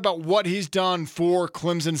be said about what he's done for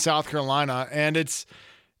Clemson, South Carolina, and it's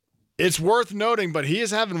worth noting. But he is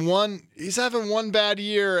having one bad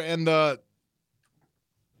year, and the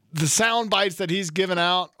sound bites that he's given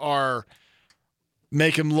out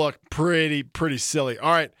make him look pretty silly.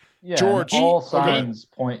 All right, Yeah, George, all signs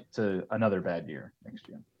point to another bad year next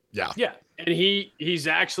year. Yeah. Yeah. And he's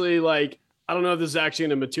actually like, I don't know if this is actually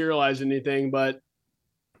going to materialize anything, but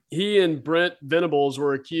he and Brent Venables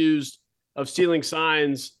were accused of stealing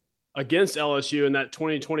signs against LSU in that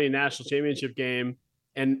 2020 national championship game.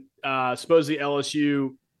 And supposedly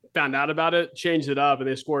LSU found out about it, changed it up, and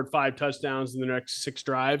they scored 5 touchdowns in the next 6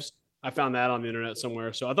 drives. I found that on the internet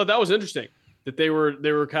somewhere. So I thought that was interesting that they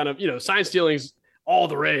were kind of, sign stealing's all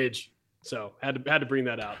the rage. So had to bring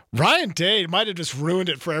that out. Ryan Day might have just ruined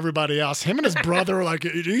it for everybody else. Him and his brother were like,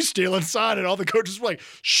 he's stealing sign, and all the coaches were like,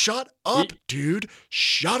 shut up, dude.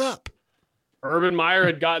 Shut up. Urban Meyer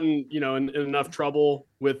had gotten, in enough trouble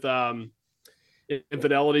with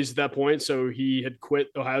infidelities at that point, so he had quit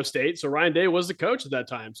Ohio State. So Ryan Day was the coach at that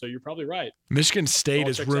time. So you're probably right. Michigan State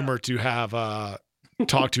is rumored to have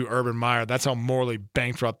talked to Urban Meyer. That's how morally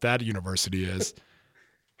bankrupt that university is.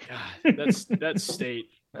 God, that's state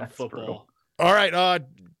of football. Brutal. All right,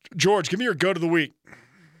 George, give me your go to the week.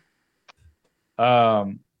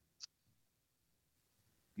 My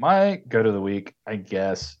go to the week, I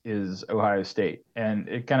guess, is Ohio State, and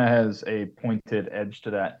it kind of has a pointed edge to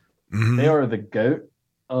that. Mm-hmm. They are the GOAT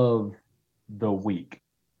of the week.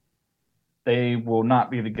 They will not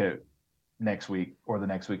be the GOAT next week or the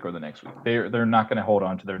next week or the next week. They're not going to hold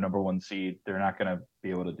on to their number 1 seed. They're not going to be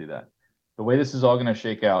able to do that. The way this is all going to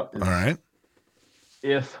shake out is all right.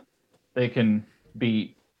 If they can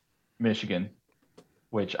beat Michigan,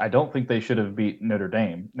 which I don't think they should have beat Notre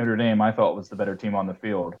Dame. Notre Dame, I thought, was the better team on the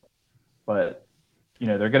field. But,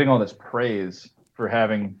 they're getting all this praise for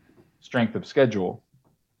having strength of schedule.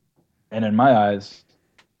 And in my eyes,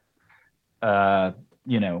 they're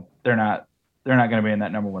not going to be in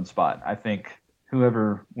that number 1 spot. I think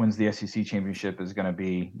whoever wins the SEC championship is going to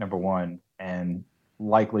be number 1, and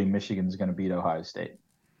likely Michigan's going to beat Ohio State,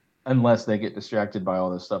 unless they get distracted by all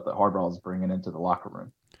this stuff that Harbaugh is bringing into the locker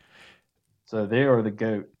room. So they are the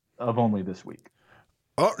GOAT of only this week.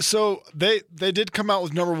 Oh, so they did come out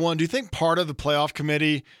with number 1. Do you think part of the playoff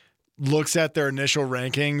committee looks at their initial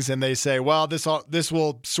rankings and they say, well, this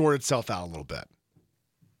will sort itself out a little bit?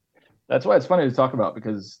 That's why it's funny to talk about,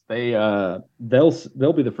 because they'll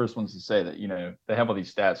be the first ones to say that, they have all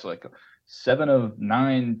these stats like 7 of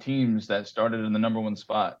 9 teams that started in the number 1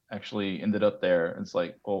 spot actually ended up there. It's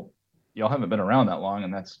like, well, y'all haven't been around that long,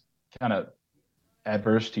 and that's kind of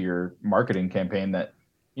adverse to your marketing campaign that,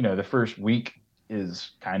 the first week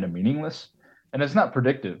is kind of meaningless, and it's not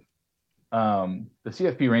predictive. The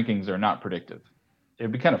CFP rankings are not predictive.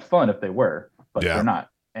 It'd be kind of fun if they were, but they're not.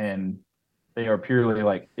 And they are purely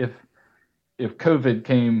like, if COVID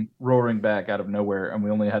came roaring back out of nowhere and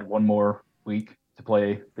we only had 1 more week to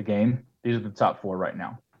play the game, these are the top 4 right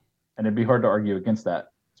now. And it'd be hard to argue against that.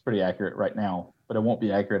 It's pretty accurate right now, but it won't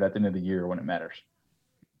be accurate at the end of the year when it matters.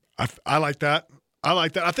 I like that.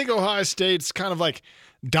 I think Ohio State's kind of like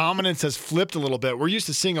dominance has flipped a little bit. We're used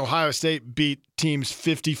to seeing Ohio State beat teams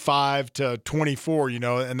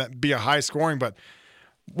 55-24, and that be a high scoring. But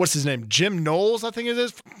what's his name? Jim Knowles, I think it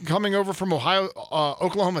is, coming over from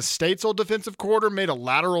Oklahoma State's old defensive coordinator, made a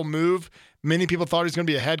lateral move. Many people thought he was going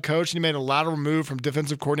to be a head coach, and he made a lateral move from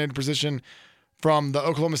defensive coordinator position from the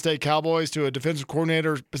Oklahoma State Cowboys to a defensive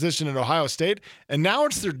coordinator position at Ohio State. And now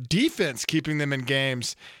it's their defense keeping them in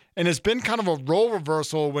games. And it's been kind of a role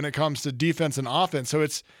reversal when it comes to defense and offense. So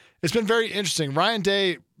it's been very interesting. Ryan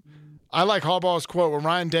Day, I like Harbaugh's quote when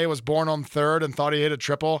Ryan Day was born on 3rd and thought he hit a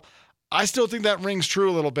triple. I still think that rings true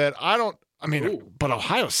a little bit. But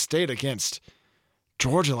Ohio State against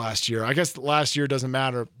Georgia last year, I guess last year doesn't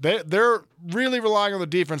matter. They're really relying on the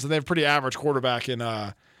defense, and they have a pretty average quarterback in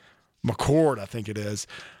McCord, I think it is.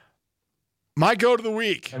 My go to the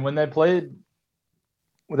week. And when they're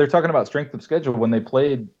talking about strength of schedule, when they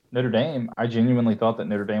played Notre Dame, I genuinely thought that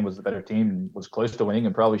Notre Dame was the better team and was close to winning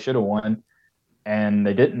and probably should have won, and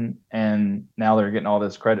they didn't. And now they're getting all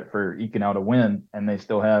this credit for eking out a win, and they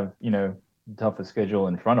still have, the toughest schedule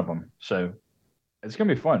in front of them. So it's going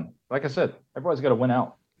to be fun. Like I said, everybody's got to win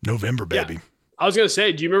out. November, baby. Yeah. I was going to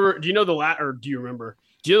say, do you know the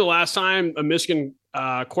last time a Michigan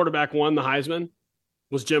quarterback won the Heisman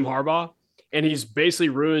was Jim Harbaugh? And he's basically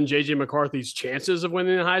ruined J.J. McCarthy's chances of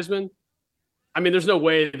winning the Heisman. I mean, there's no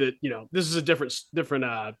way that, this is a different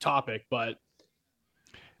topic, but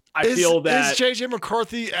I feel that is J.J.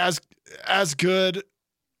 McCarthy as good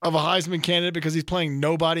of a Heisman candidate because he's playing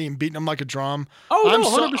nobody and beating them like a drum? Oh, no,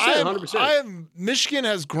 100%. Michigan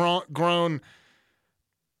has grown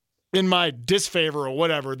in my disfavor or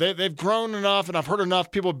whatever. They've grown enough, and I've heard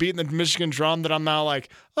enough people beating the Michigan drum that I'm now like,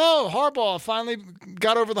 oh, Harbaugh finally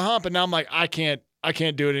got over the hump, and now I'm like, I can't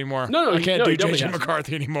do it anymore. No, I can't do J.J.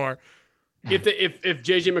 McCarthy anymore. if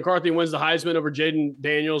JJ McCarthy wins the Heisman over Jaden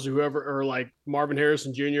Daniels or whoever, or like Marvin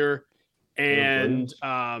Harrison Jr., and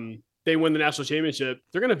they win the national championship,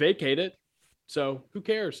 they're going to vacate it. So who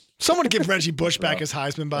cares? Someone give Reggie Bush back his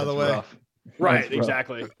Heisman, by the way. Rough. Right, That's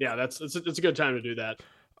exactly. Yeah, it's a good time to do that.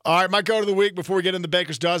 All right, my go of the week before we get into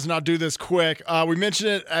Baker's Dozen, I'll do this quick. We mentioned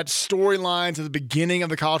it at storylines at the beginning of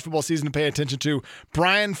the college football season to pay attention to.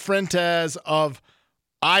 Brian Fuentes of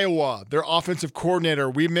Iowa, their offensive coordinator.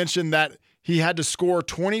 We mentioned that he had to score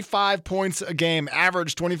 25 points a game,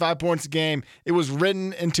 average 25 points a game. It was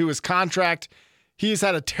written into his contract. He's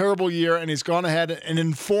had a terrible year, and he's gone ahead and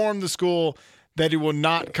informed the school that he will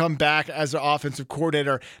not come back as an offensive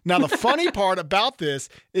coordinator. Now, the funny part about this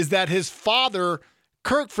is that his father,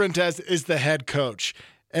 Kirk Fuentes, is the head coach.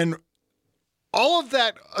 And all of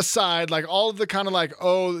that aside, like all of the kind of like,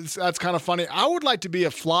 oh, that's kind of funny, I would like to be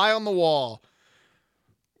a fly on the wall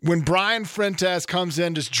when Brian Fuentes comes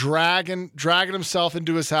in just dragging himself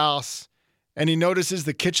into his house, and he notices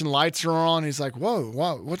the kitchen lights are on. He's like, whoa,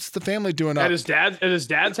 what's the family doing up? At his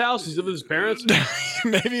dad's house? He's living with his parents?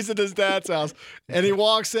 Maybe he's at his dad's house. And he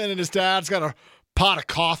walks in, and his dad's got a pot of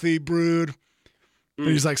coffee brewed. And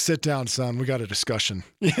he's like, sit down, son. We got a discussion.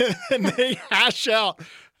 And they hash out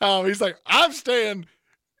how he's like, I'm staying.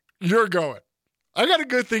 You're going. I got a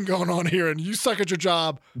good thing going on here, and you suck at your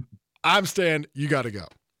job. I'm staying. You got to go.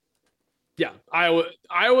 Yeah.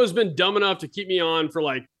 Iowa's been dumb enough to keep me on for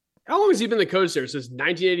like, how long has he been the coach there? Since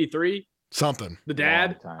 1983? Something. The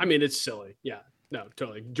dad? I mean, it's silly. Yeah. No,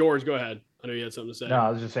 totally. George, go ahead. I know you had something to say. No, I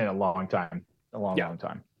was just saying a long time. A long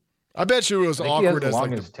time. I bet you it was I think awkward he has as the like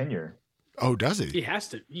longest tenure. Oh, does he? He has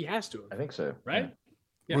to. I think so. Right?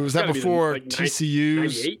 Yeah. Was that before like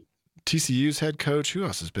TCU's head coach? Who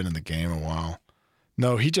else has been in the game a while?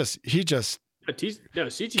 No, he just Kansas Gary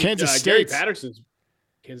State's. Patterson's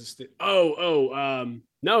Kansas State.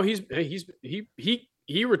 No, he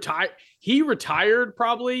retired. He retired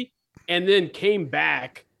probably, and then came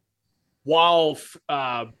back while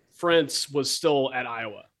Frentz was still at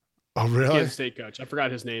Iowa. Oh, really? Kansas State coach. I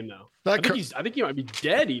forgot his name though. I think he might be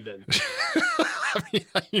dead even. I mean,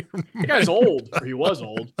 that guy's old, or he was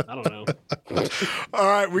old. I don't know. All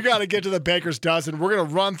right, we got to get to the Baker's Dozen. We're going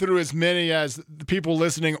to run through as many as the people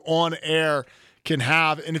listening on air can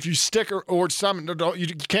have. And if you stick or some, you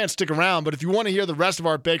can't stick around, but if you want to hear the rest of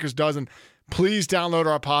our Baker's Dozen, please download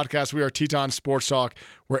our podcast. We are Teton Sports Talk,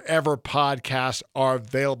 wherever podcasts are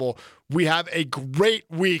available. We have a great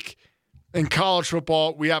week in college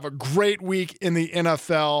football. We have a great week in the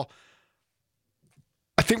NFL.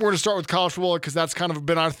 I think we're going to start with college football because that's kind of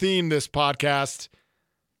been our theme this podcast.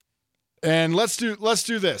 And let's do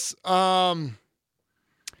this. Trainer,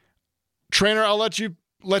 I'll let you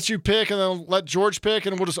pick, and then let George pick,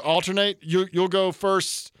 and we'll just alternate. You'll go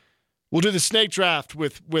first. We'll do the snake draft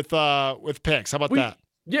with picks. How about that?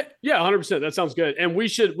 Yeah, 100%. That sounds good. And we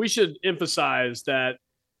should emphasize that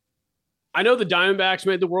I know the Diamondbacks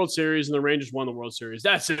made the World Series and the Rangers won the World Series.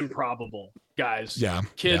 That's improbable, guys. Yeah.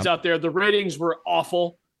 Kids out there, the ratings were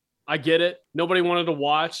awful. I get it. Nobody wanted to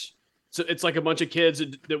watch. So it's like a bunch of kids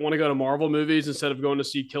that want to go to Marvel movies instead of going to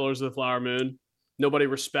see Killers of the Flower Moon. Nobody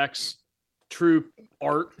respects true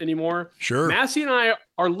art anymore. Sure. Massey and I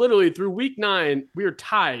are literally through week 9, we are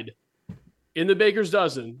tied in the Baker's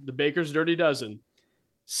Dozen, the Baker's Dirty Dozen,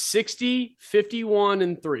 60, 51,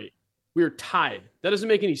 and 3. We are tied. That doesn't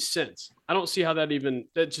make any sense. I don't see how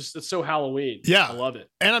that's so Halloween. Yeah. I love it.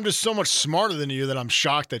 And I'm just so much smarter than you that I'm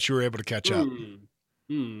shocked that you were able to catch up.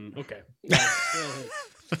 Okay.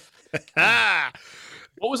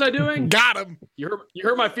 What was I doing? Got him. You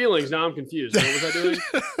hurt my feelings. Now I'm confused. What was I doing?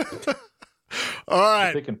 All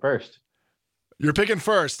right. You're picking first. You're picking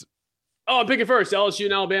first. Oh, I'm picking first. LSU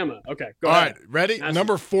and Alabama. Okay, go All ahead. right, ready? That's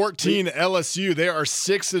Number 14, LSU. They are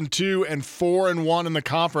 6-2 and 4-1 in the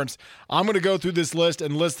conference. I'm going to go through this list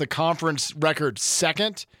and list the conference record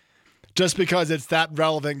second, just because it's that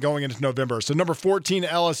relevant going into November. So number 14,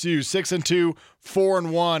 LSU, 6-2,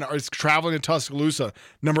 4-1, is traveling to Tuscaloosa.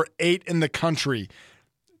 Number 8 in the country.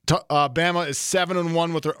 Bama is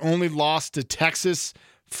 7-1 with their only loss to Texas.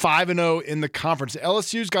 5-0 in the conference.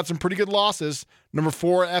 LSU's got some pretty good losses. Number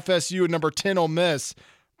 4, FSU, and number 10, Ole Miss.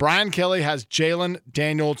 Brian Kelly has Jalen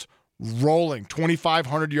Daniels rolling.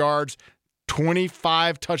 2,500 yards,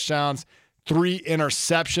 25 touchdowns, 3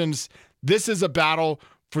 interceptions. This is a battle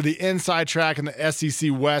for the inside track in the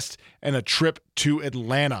SEC West and a trip to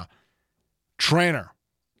Atlanta. Trainer,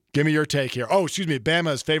 give me your take here. Oh, excuse me.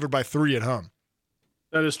 Bama is favored by 3 at home.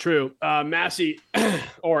 That is true. Massey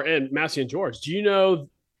and George, do you know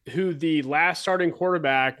who the last starting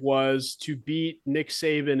quarterback was to beat Nick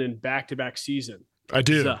Saban in back-to-back season? I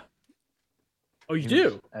do. Oh, you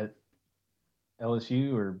do?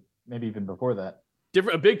 LSU or maybe even before that.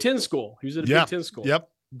 A Big Ten school. He was at a Big Ten school. Yep.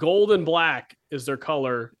 Gold and black is their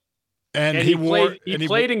color. And he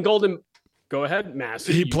played in gold and go ahead,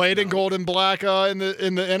 Massey. He played in gold and black in the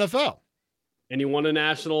NFL. And he won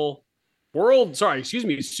a Super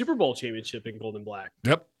Bowl championship in gold and black.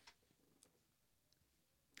 Yep.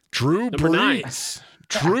 Drew Number Brees. 9.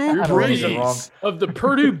 Drew Brees of the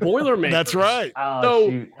Purdue Boilermakers. That's right. Oh,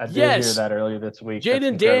 shoot. I did hear that earlier this week.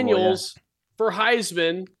 Jaden Daniels for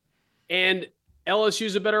Heisman, and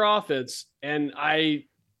LSU's a better offense. And I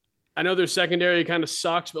know their secondary kind of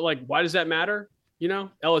sucks, but like, why does that matter? You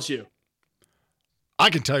know, LSU. I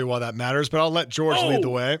can tell you why that matters, but I'll let George lead the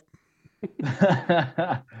way.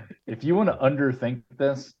 If you want to underthink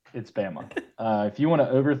this, it's Bama. If you want to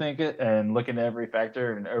overthink it and look into every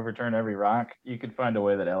factor and overturn every rock, you can find a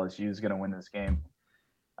way that LSU is going to win this game.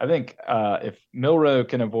 I think if Milroe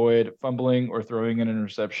can avoid fumbling or throwing an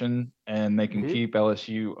interception and they can keep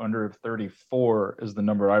LSU under 34 is the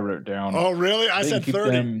number I wrote down. Oh, really? I said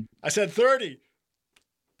 30. I said 30.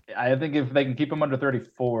 I think if they can keep them under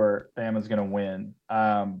 34, Bama's going to win.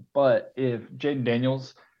 But if Jaden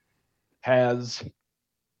Daniels has,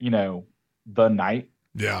 the night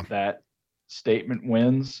that statement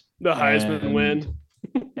wins. The Heisman win.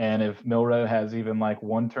 And if Milroe has even like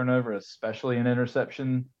one turnover, especially an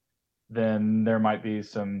interception, then there might be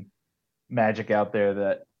some magic out there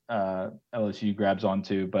that LSU grabs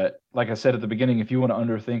onto. But like I said at the beginning, if you want to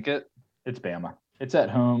underthink it, it's Bama. It's at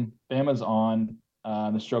home. Bama's on.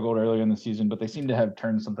 They struggled earlier in the season, but they seem to have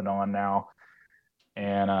turned something on now.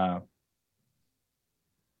 And I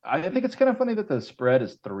think it's kind of funny that the spread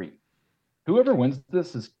is 3. Whoever wins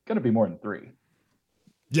this is going to be more than 3.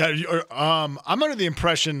 Yeah, I'm under the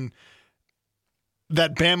impression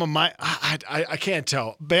that Bama might. I can't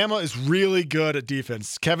tell. Bama is really good at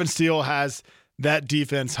defense. Kevin Steele has that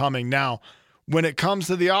defense humming. Now, when it comes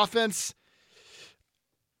to the offense,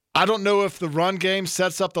 I don't know if the run game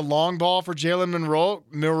sets up the long ball for Jalen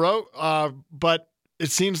Milroe, but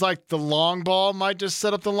it seems like the long ball might just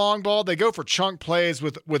set up the long ball. They go for chunk plays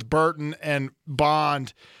with Burton and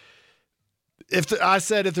Bond. I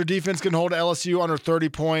said if their defense can hold LSU under 30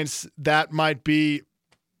 points, that might be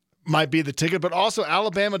the ticket. But also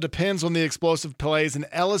Alabama depends on the explosive plays, and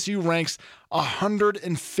LSU ranks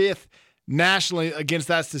 105th nationally against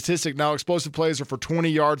that statistic. Now, explosive plays are for 20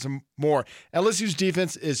 yards and more. LSU's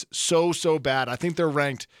defense is so bad. I think they're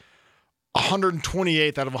ranked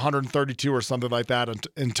 128th out of 132 or something like that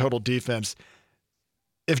in total defense.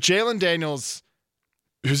 If Jalen Daniels,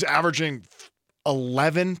 who's averaging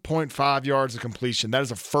 11.5 yards of completion, that is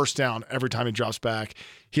a first down every time he drops back.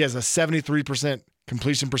 He has a 73%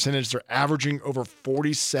 completion percentage. They're averaging over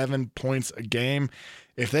 47 points a game.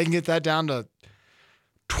 If they can get that down to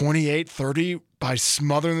 28, 30 by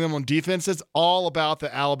smothering them on defense, it's all about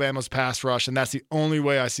the Alabama's pass rush, and that's the only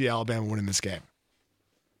way I see Alabama winning this game.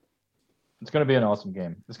 It's going to be an awesome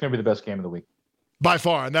game. It's going to be the best game of the week by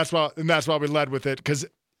far, and that's why we led with it, because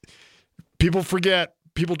people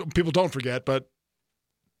don't forget, but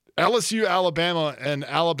LSU, Alabama, and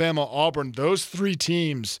Alabama, Auburn, those 3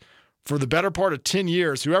 teams for the better part of 10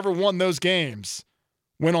 years, whoever won those games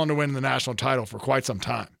went on to win the national title for quite some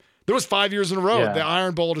time. There was 5 years in a row. Yeah. The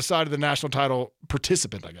Iron Bowl decided the national title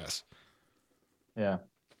participant, I guess. Yeah.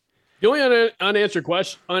 The only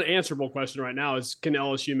unanswerable question right now is, can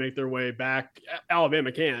LSU make their way back?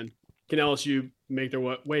 Alabama can. Can LSU make their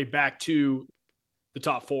way back to the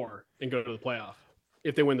top 4 and go to the playoff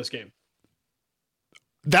if they win this game?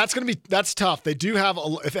 That's tough. They do have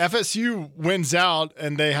if FSU wins out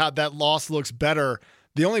and they have that loss looks better.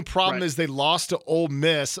 The only problem is they lost to Ole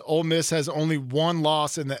Miss. Ole Miss has only one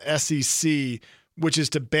loss in the SEC, which is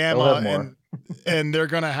to Bama, and they're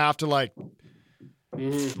going to have to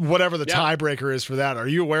whatever the tiebreaker is for that. Are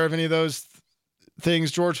you aware of any of those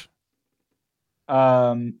things, George?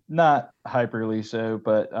 Not hyperly so,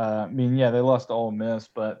 but they lost to Ole Miss,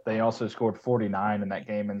 but they also scored 49 in that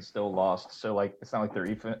game and still lost. So it's not like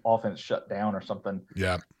their offense shut down or something.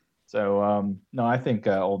 Yeah. So no, I think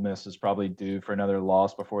Ole Miss is probably due for another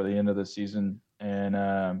loss before the end of the season, and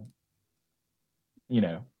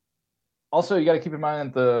also you got to keep in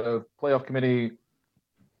mind that the playoff committee,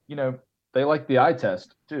 they like the eye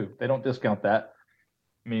test too. They don't discount that.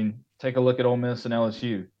 I mean, take a look at Ole Miss and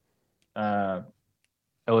LSU.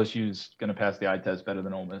 LSU's going to pass the eye test better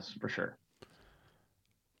than Ole Miss for sure.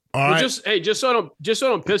 All right. Just so I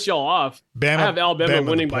don't piss y'all off, I have Alabama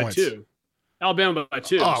winning by 2. Alabama by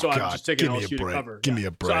 2. Oh, so God. I'm just taking LSU to cover. Give me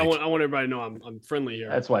a break. So I want everybody to know I'm friendly here.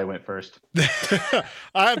 That's why I went first. I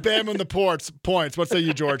have Bama in the points. What say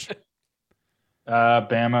you, George?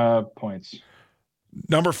 Bama points.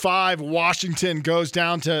 Number 5, Washington goes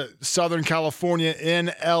down to Southern California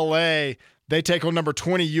in LA. They take on number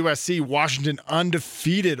 20, USC. Washington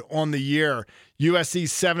undefeated on the year. USC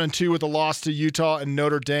 7-2 with a loss to Utah, and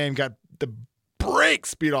Notre Dame got the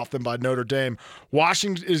brakes beat off them by Notre Dame.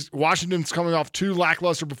 Washington's coming off 2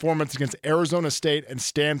 lackluster performances against Arizona State and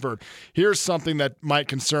Stanford. Here's something that might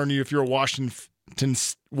concern you if you're a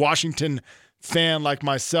Washington fan like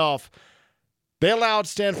myself. They allowed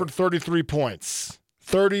Stanford 33 points.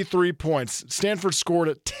 33 points. Stanford scored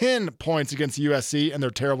at 10 points against USC and their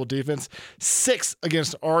terrible defense, 6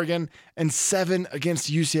 against Oregon, and 7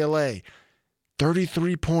 against UCLA.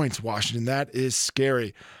 33 points, Washington. That is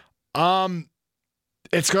scary.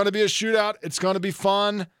 It's going to be a shootout. It's going to be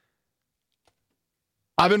fun.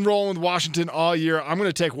 I've been rolling with Washington all year. I'll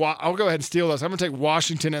go ahead and steal this. I'm going to take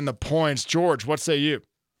Washington and the points. George, what say you?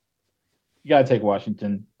 You got to take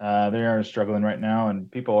Washington. They are struggling right now,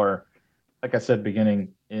 and people are, like I said,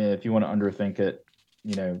 beginning, if you want to underthink it,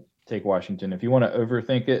 take Washington. If you want to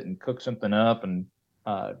overthink it and cook something up and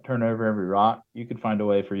turn over every rock, you could find a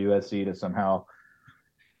way for USC to somehow,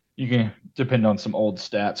 you can depend on some old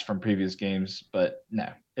stats from previous games, but no,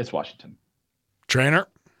 it's Washington. Trainor?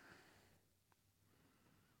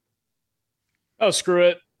 Oh, screw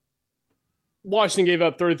it. Washington gave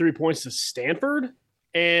up 33 points to Stanford,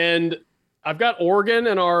 and I've got Oregon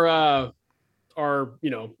and our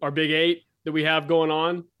Big 8 that we have going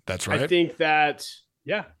on. That's right. I think that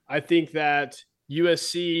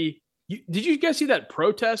USC. Did you guys see that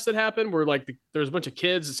protest that happened where there's a bunch of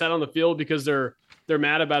kids that sat on the field because they're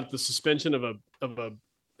mad about the suspension of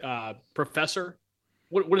a professor?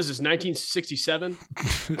 What is this, 1967?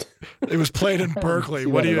 It was played in Berkeley.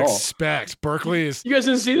 What do you expect? Berkeley is. You guys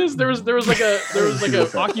didn't see this? There was like a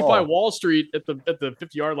Occupy Wall Street at the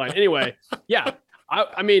 50-yard line. Anyway, yeah.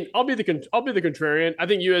 I mean, I'll be the contrarian. I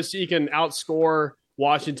think USC can outscore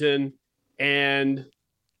Washington, and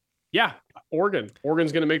yeah, Oregon's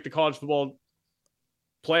going to make the college football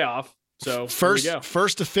playoff. So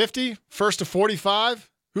first to 50, first to 45.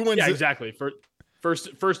 Who wins? Yeah, exactly. First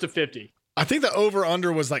to 50. I think the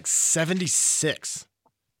over/under was like 76,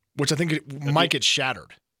 which I think it might get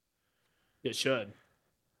shattered. It should.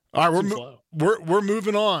 All right, we're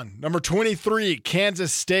moving on. Number 23,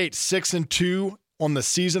 Kansas State, 6-2 on the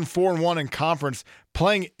season, 4-1 in conference,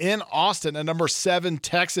 playing in Austin. At number 7,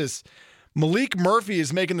 Texas. Malik Murphy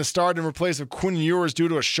is making the start in replace of Quinn Ewers due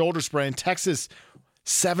to a shoulder sprain. Texas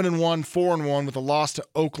 7-1, 4-1 with a loss to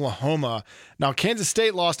Oklahoma. Now, Kansas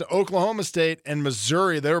State lost to Oklahoma State and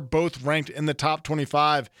Missouri. They're both ranked in the top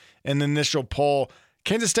 25 in the initial poll.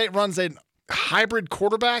 Kansas State runs a hybrid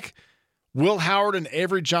quarterback, Will Howard and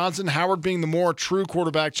Avery Johnson. Howard being the more true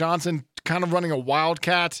quarterback, Johnson kind of running a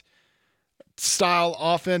wildcat style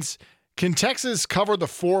offense. Can Texas cover the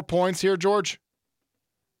 4 points here, George?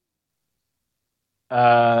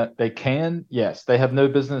 They can, yes. They have no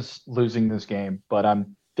business losing this game, but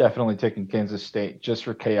I'm definitely taking Kansas State just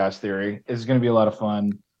for chaos theory. It's going to be a lot of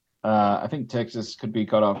fun. I think Texas could be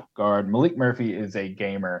caught off guard. Malik Murphy is a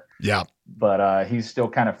gamer. Yeah. But he's still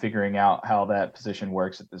kind of figuring out how that position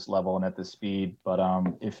works at this level and at this speed. But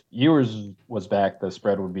if Ewers was back, the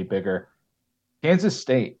spread would be bigger. Kansas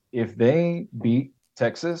State, if they beat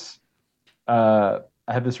Texas, I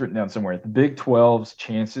have this written down somewhere. The Big 12's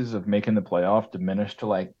chances of making the playoff diminished to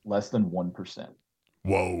like less than 1%.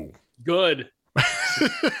 Whoa. Good.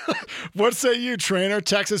 What say you, Trainor?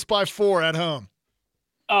 Texas by 4 at home.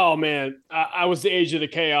 Oh, man. I was the age of the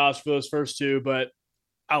chaos for those first two, but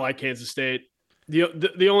I like Kansas State.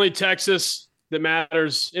 The only Texas that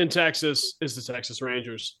matters in Texas is the Texas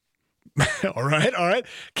Rangers. All right.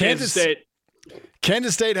 Kansas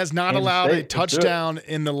State has not allowed a touchdown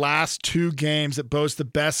in the last 2 games. It boasts the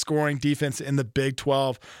best scoring defense in the Big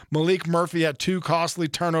 12. Malik Murphy had 2 costly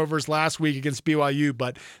turnovers last week against BYU,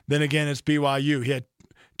 but then again, it's BYU. He had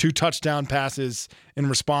 2 touchdown passes in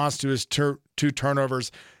response to his 2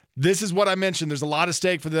 turnovers. This is what I mentioned. There's a lot of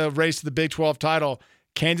stake for the race to the Big 12 title.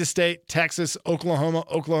 Kansas State, Texas,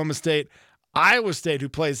 Oklahoma State, Iowa State, who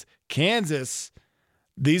plays Kansas.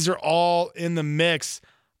 These are all in the mix.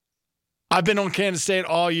 I've been on Kansas State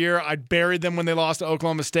all year. I buried them when they lost to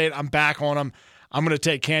Oklahoma State. I'm back on them. I'm going to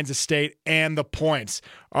take Kansas State and the points.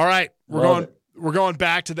 All right, we're going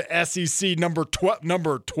back to the SEC. Number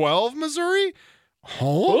 12, Missouri.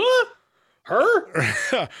 Huh?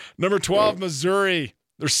 Her? Number 12, Missouri.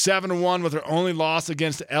 They're 7-1 with their only loss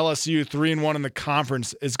against LSU. 3-1 in the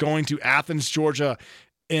conference is going to Athens, Georgia,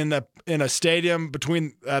 in a stadium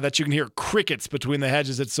between that you can hear crickets between the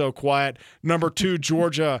hedges. It's so quiet. Number 2,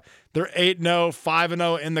 Georgia. They're 8-0,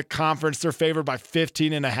 5-0 in the conference. They're favored by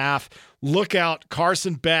 15.5. Look out,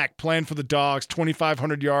 Carson Beck playing for the Dogs,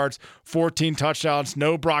 2,500 yards, 14 touchdowns.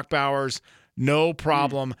 No Brock Bowers, no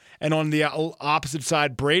problem. And on the opposite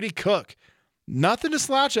side, Brady Cook, nothing to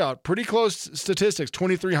slouch out. Pretty close statistics,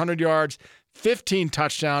 2,300 yards, 15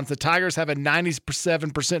 touchdowns. The Tigers have a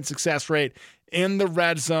 97% success rate in the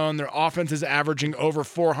red zone. Their offense is averaging over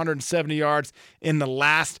 470 yards in the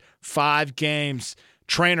last 5 games.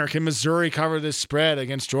 Trainor, can Missouri cover this spread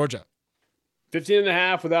against Georgia?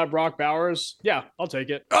 15.5 without Brock Bowers. Yeah, I'll take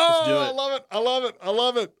it. Oh, Let's do it. I love it. I love it. I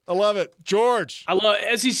love it. I love it. George. I love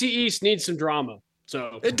SEC East needs some drama.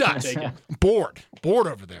 So It does. I'll take it. Bored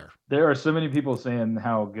over there. There are so many people saying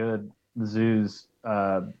how good Mizzou's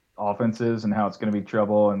offense is and how it's going to be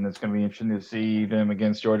trouble, and it's going to be interesting to see them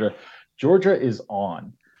against Georgia. Georgia is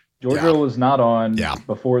on. Georgia was not on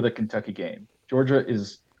before the Kentucky game. Georgia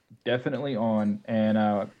is definitely on, and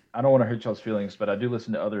I don't want to hurt y'all's feelings, but I do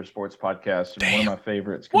listen to other sports podcasts, and one of my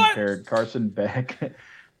favorites compared Carson Beck.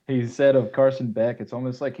 He said of Carson Beck, it's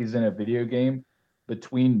almost like he's in a video game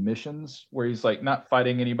between missions where he's like not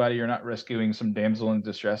fighting anybody or not rescuing some damsel in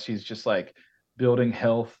distress. He's just like building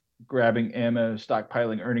health, grabbing ammo,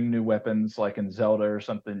 stockpiling, earning new weapons like in Zelda or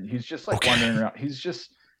something. He's just like wandering around. He's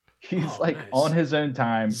nice. On his own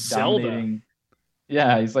time, Zelda. dominating.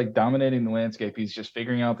 Yeah, he's like dominating the landscape. He's just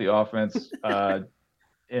figuring out the offense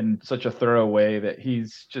in such a thorough way that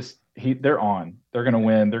they're on. They're going to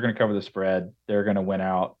win. They're going to cover the spread. They're going to win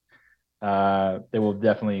out. They will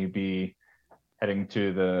definitely be heading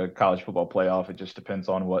to the college football playoff. It just depends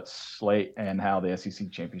on what slate and how the SEC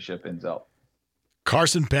championship ends up.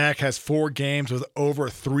 Carson Beck has 4 games with over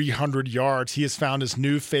 300 yards. He has found his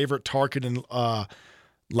new favorite target in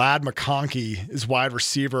Ladd McConkey, his wide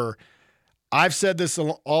receiver. I've said this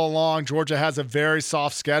all along. Georgia has a very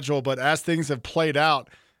soft schedule, but as things have played out,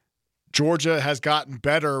 Georgia has gotten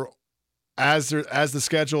better as the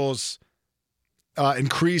schedule's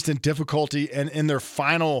increased in difficulty. And in their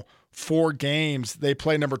final 4 games, they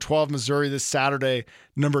play number 12 Missouri this Saturday,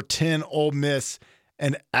 number 10 Ole Miss,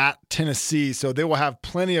 and at Tennessee. So they will have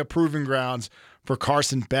plenty of proving grounds for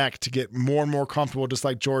Carson Beck to get more and more comfortable, just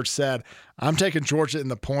like George said. I'm taking Georgia in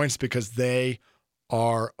the points because they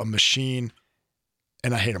are a machine,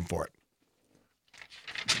 and I hate them for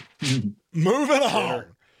it. Moving on.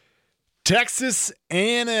 Texas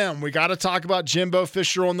A&M. We got to talk about Jimbo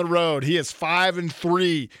Fisher on the road. He is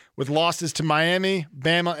 5-3 with losses to Miami,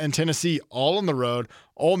 Bama, and Tennessee, all on the road.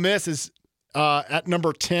 Ole Miss is at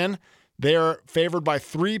number 10. They are favored by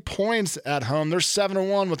 3 points at home. They're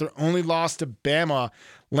 7-1 with their only loss to Bama.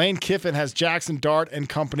 Lane Kiffin has Jackson Dart and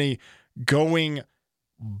company going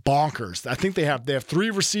bonkers. I think they have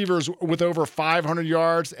 3 receivers with over 500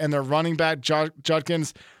 yards, and their running back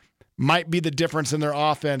Judkins might be the difference in their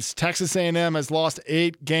offense. Texas A&M has lost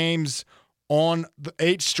 8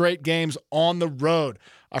 straight games on the road.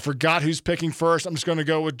 I forgot who's picking first. I'm just going to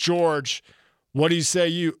go with George. What say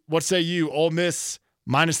you? Ole Miss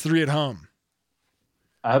 -3 at home.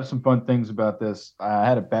 I have some fun things about this. I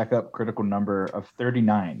had a backup critical number of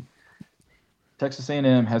 39. Texas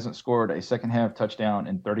A&M hasn't scored a second half touchdown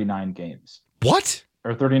in 39 games. What?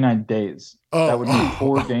 Or 39 days. Oh. That would be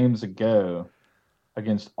 4 games ago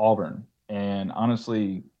against Auburn. And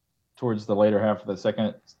honestly, towards the later half of the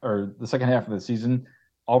second half of the season,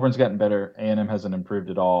 Auburn's gotten better. A&M hasn't improved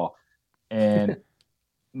at all. And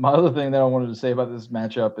my other thing that I wanted to say about this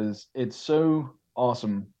matchup is it's so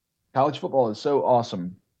awesome. College football is so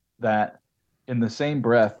awesome that in the same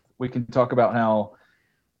breath, we can talk about how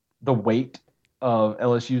the weight of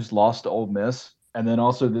LSU's loss to Ole Miss, and then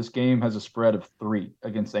also this game has a spread of 3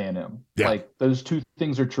 against A&M. Yeah. Like those two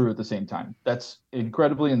things are true at the same time. That's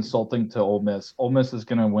incredibly insulting to Ole Miss. Ole Miss is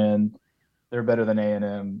going to win. They're better than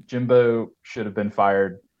A&M. Jimbo should have been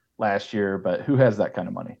fired last year, but who has that kind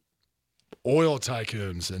of money? Oil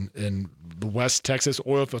tycoons in the West Texas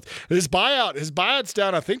oil fields. His buyout's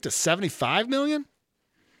down, I think, to $75 million.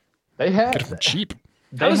 They have Get it for cheap.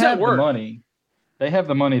 How does that work? The money. They have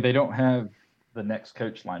the money. They don't have the next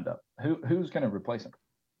coach lined up. Who's going to replace him?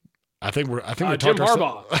 I think we're Jim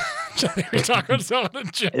Harbaugh. We're talking something.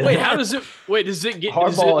 Wait, does it get?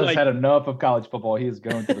 Harbaugh has had enough of college football. He is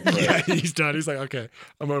going to the pros. Yeah, he's done. He's like, okay,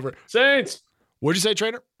 I'm over it. Saints. What'd you say,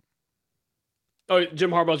 Trainer? Oh,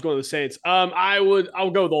 Jim Harbaugh's going to the Saints.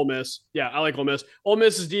 I'll go with Ole Miss. Yeah, I like Ole Miss. Ole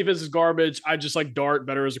Miss's defense is garbage. I just like Dart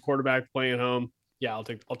better as a quarterback playing at home. Yeah, I'll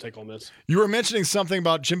take Ole Miss. You were mentioning something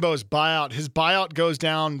about Jimbo's buyout. His buyout goes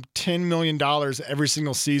down $10 million every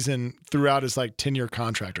single season throughout his 10-year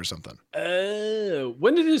contract or something.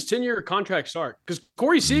 When did his 10-year contract start? Because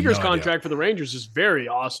Corey Seager's No idea. contract for the Rangers is very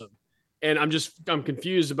awesome. And I'm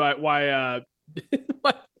confused about why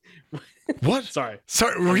What? Sorry,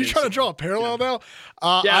 were you trying to draw a parallel now?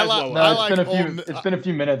 It's been a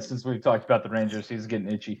few minutes since we've talked about the Rangers. He's getting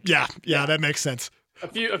itchy. Yeah, that makes sense.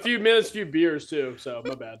 A few minutes, few beers too. So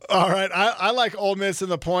my bad. All right, I like Ole Miss in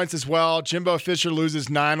the points as well. Jimbo Fisher loses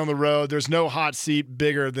 9 on the road. There's no hot seat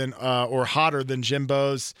bigger than or hotter than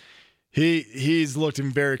Jimbo's. He's looked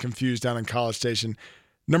very confused down in College Station.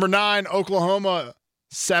 Number 9, Oklahoma,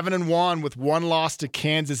 7-1 with 1 loss to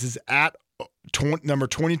Kansas, is at number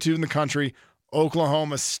 22 in the country.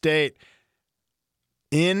 Oklahoma State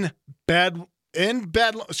in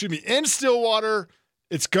Stillwater.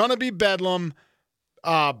 It's gonna be Bedlam.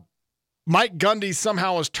 Mike Gundy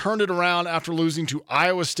somehow has turned it around after losing to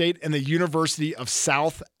Iowa State and the University of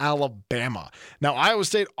South Alabama. Now, Iowa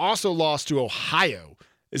State also lost to Ohio.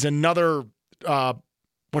 Is another what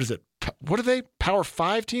is it? What are they? Power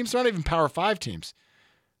 5 teams? They're not even Power 5 teams.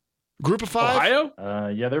 Group of 5? Ohio?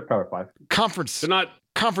 Yeah, they're Power 5. Conference. They're not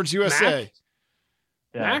Conference USA.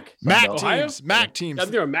 MAC? MAC Ohio? teams. MAC teams. I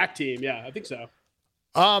think they're a MAC team. Yeah, I think so.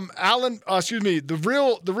 The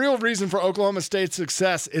real reason for Oklahoma State's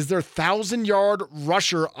success is their 1,000-yard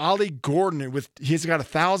rusher, Ollie Gordon. He's got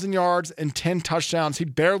 1,000 yards and 10 touchdowns. He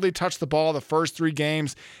barely touched the ball the first 3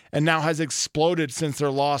 games and now has exploded since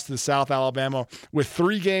their loss to South Alabama with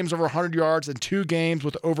 3 games over 100 yards and 2 games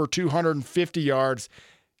with over 250 yards.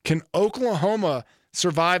 Can Oklahoma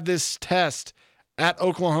survive this test at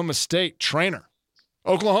Oklahoma State? Trainor.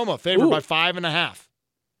 Oklahoma favored by 5.5.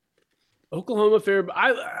 Oklahoma fair.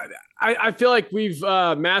 I feel like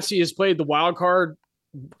Massey has played the wild card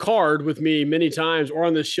with me many times, or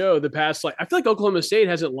on this show the past. I feel like Oklahoma State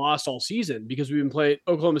hasn't lost all season because we've been playing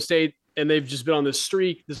Oklahoma State and they've just been on this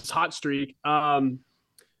hot streak.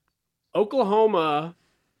 Oklahoma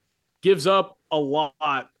gives up a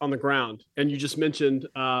lot on the ground, and you just mentioned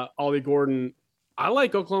Ollie Gordon. I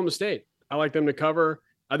like Oklahoma State. I like them to cover.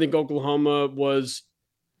 I think Oklahoma was,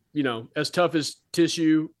 as tough as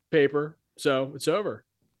tissue paper. So it's over.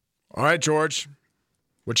 All right, George,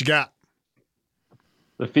 what you got?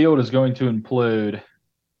 The field is going to implode,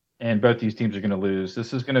 and both these teams are going to lose.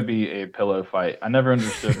 This is going to be a pillow fight. I never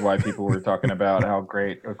understood why people were talking about how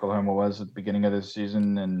great Oklahoma was at the beginning of this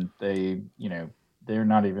season, and they're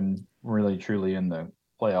not even really truly in the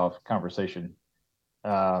playoff conversation.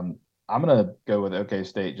 I'm going to go with OK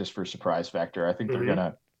State just for surprise factor. I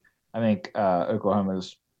think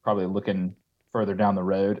Oklahoma's probably looking further down the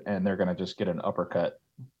road, and they're going to just get an uppercut.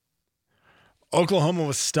 Oklahoma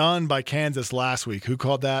was stunned by Kansas last week. Who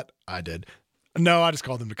called that? I did. No, I just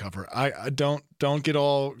called them to cover. I don't get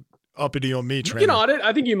all uppity on me, Trainor. You on it.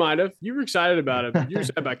 I think you might have. You were excited about it. You were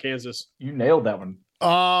excited about Kansas. You nailed that one.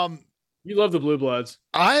 You love the Blue Bloods.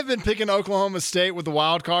 I have been picking Oklahoma State with the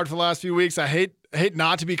wild card for the last few weeks. I hate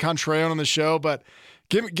not to be contrarian on the show, but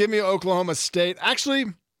give me Oklahoma State. Actually,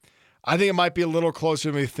 I think it might be a little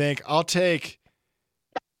closer than we think. I'll take.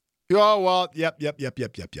 Oh, well, yep.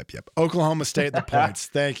 Oklahoma State, the points.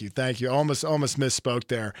 Thank you. Almost misspoke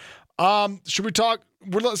there. Should we talk?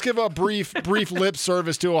 Let's give a brief lip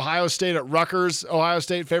service to Ohio State at Rutgers. Ohio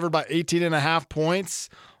State favored by 18.5 points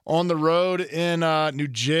on the road in New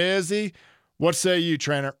Jersey. What say you,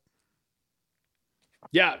 Trainor?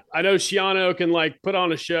 Yeah, I know Shiano can put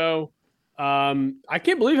on a show. I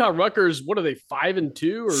can't believe how Rutgers, what are they,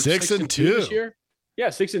 5-2 or 6-2 this year? Yeah,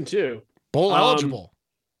 6-2. Bowl eligible.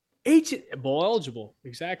 Bowl eligible,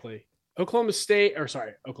 exactly. Ohio State,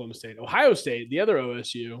 the other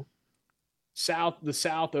OSU, the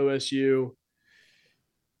South OSU.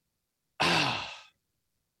 I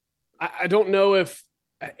don't know if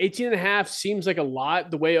 18.5 seems like a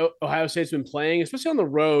lot the way Ohio State's been playing, especially on the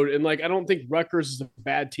road. And I don't think Rutgers is a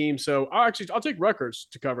bad team. So I'll take Rutgers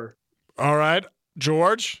to cover. All right,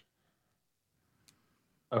 George.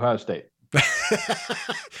 Ohio State.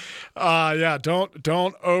 Yeah, don't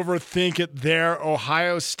overthink it there.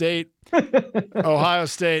 Ohio State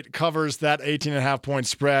covers that 18.5 point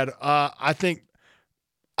spread. I think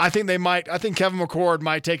Kevin McCord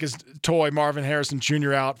might take his toy Marvin Harrison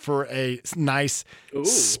Jr. out for a nice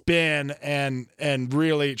spin and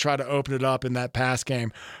really try to open it up in that pass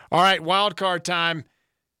game. All right, wild card time.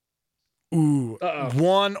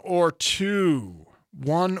 One or two.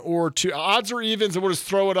 Odds or evens, and we'll just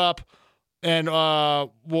throw it up. And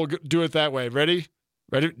we'll do it that way. Ready?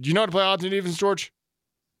 Do you know how to play odds and evens, George?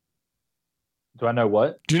 Do I know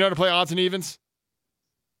what? Do you know how to play odds and evens?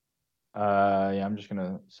 Yeah, I'm just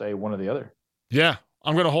gonna say one or the other. Yeah,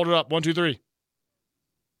 I'm going to hold it up. 1, 2, 3.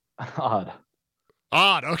 Odd.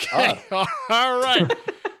 Odd. Okay. All right.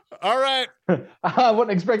 All right. I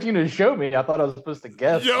wasn't expecting you to show me. I thought I was supposed to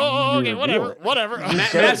guess. Okay, whatever.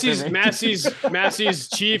 Massey's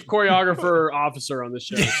chief choreographer officer on the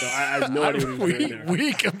show, so I have no idea what he's doing there.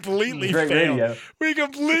 We completely Great failed. radio. We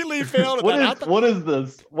completely failed at What that. is, what is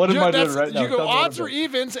this? What am I doing right now? You go Tell me what odds I'm or doing.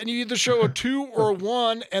 evens, and you either show a 2 or a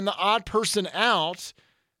 1, and the odd person out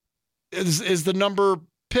is the number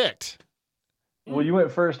picked. Well, you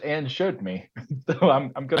went first and showed me, so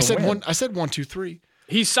I'm gonna. I said 1, 2, 3.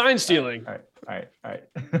 He's sign stealing. All right. All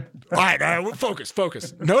right, focus.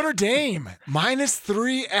 Notre Dame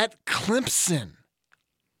 -3 at Clemson.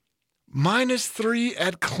 -3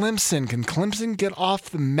 at Clemson. Can Clemson get off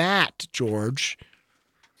the mat, George?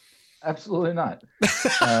 Absolutely not.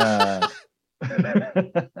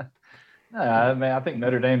 No, I mean, I think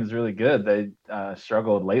Notre Dame is really good. They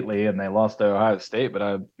struggled lately and they lost to Ohio State, but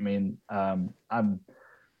I'm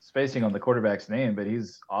spacing on the quarterback's name, but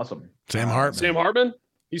he's awesome. Sam Hartman. Sam Hartman?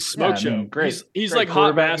 He's smoke show. Great. He's great like hot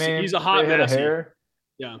quarterback Massey. name, He's a hot great head of Massey. hair.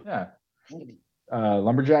 Yeah.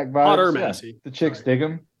 Lumberjack vibes. Hotter Yeah. Massey. The chicks dig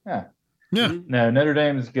him. Yeah. Yeah. No, Notre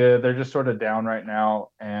Dame is good. They're just sort of down right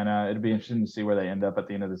now, and it'd be interesting to see where they end up at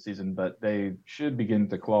the end of the season. But they should begin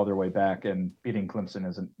to claw their way back, and beating Clemson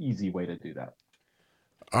is an easy way to do that.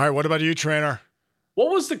 All right, what about you, Trainor? What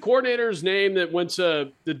was the coordinator's name that went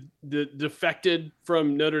to the defected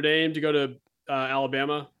from Notre Dame to go to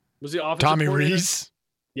Alabama? Was the offensive Tommy coordinator? Rees.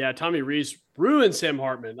 Yeah, Tommy Rees ruined Sam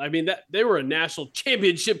Hartman. I mean, that they were a national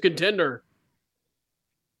championship contender.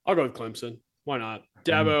 I'll go with Clemson. Why not?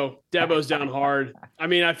 Dabo's down hard. I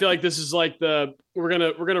mean, I feel like this is like we're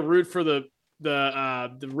gonna root for the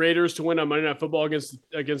Raiders to win on Monday Night Football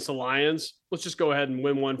against the Lions. Let's just go ahead and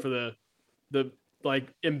win one for the like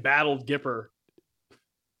embattled Gipper.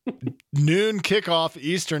 Noon kickoff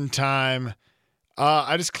Eastern time.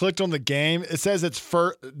 I just clicked on the game. It says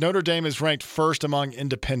Notre Dame is ranked first among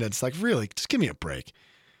independents. Like, really? Just give me a break.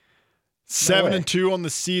 7-2 on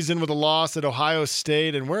the season with a loss at Ohio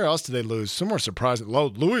State. And where else did they lose? Somewhere surprising.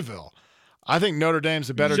 Louisville. I think Notre Dame's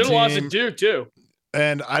a better team. Should have lost at Duke too.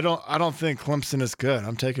 And I don't think Clemson is good.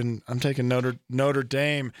 I'm taking Notre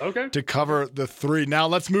Dame to cover the 3. Now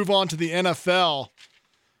let's move on to the NFL,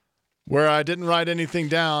 where I didn't write anything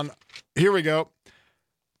down. Here we go.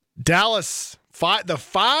 Dallas, the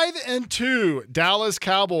 5-2 Dallas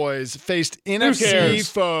Cowboys faced NFC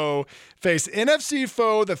foe,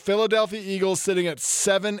 the Philadelphia Eagles, sitting at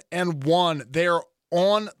 7-1. They are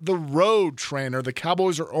on the road, Trainer. The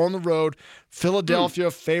Cowboys are on the road.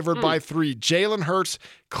 Philadelphia favored by 3. Jalen Hurts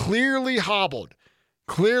clearly hobbled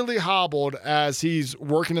as he's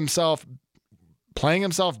playing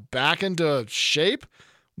himself back into shape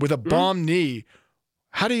with a bum knee.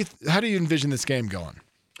 How do you envision this game going?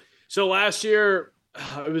 So last year,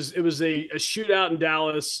 it was a shootout in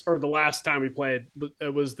Dallas, or the last time we played.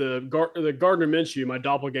 It was the Gardner Minshew, my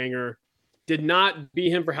doppelganger. Did not be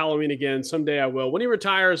him for Halloween again. Someday I will. When he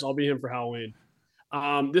retires, I'll be him for Halloween.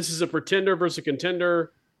 This is a pretender versus a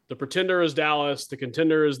contender. The pretender is Dallas. The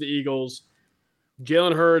contender is the Eagles.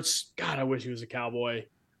 Jalen Hurts, God, I wish he was a Cowboy.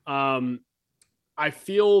 I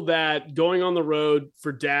feel that going on the road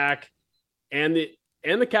for Dak and the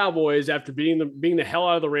Cowboys, after beating the hell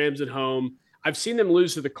out of the Rams at home, I've seen them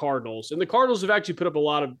lose to the Cardinals. And the Cardinals have actually put up a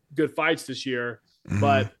lot of good fights this year.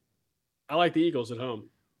 But I like the Eagles at home.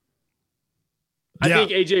 I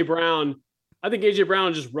think AJ Brown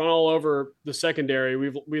just run all over the secondary.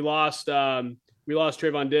 We lost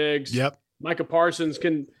Trayvon Diggs. Yep. Micah Parsons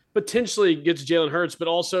can potentially get to Jalen Hurts, but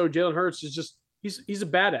also Jalen Hurts is just he's a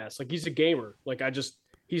badass. Like, he's a gamer. Like,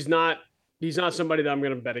 he's not somebody that I'm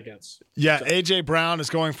going to bet against. Yeah, so. AJ Brown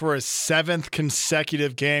is going for his 7th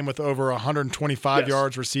consecutive game with over 125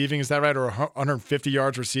 yards receiving. Is that right? Or 150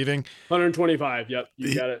 yards receiving? 125. Yep,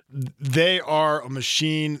 you got it. They are a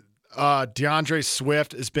machine. DeAndre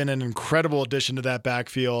Swift has been an incredible addition to that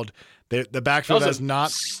backfield. The backfield that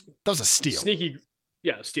was a steal. Sneaky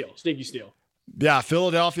steal. Yeah,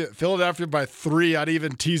 Philadelphia by 3. I'd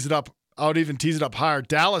even tease it up higher.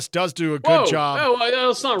 Dallas does do a good job. Oh,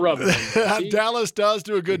 it's not rubbing. Dallas does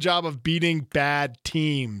do a good job of beating bad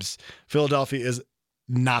teams. Philadelphia is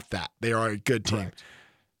not that. They are a good team. Correct.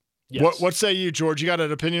 Yes. What say you, George? You got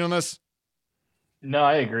an opinion on this? No,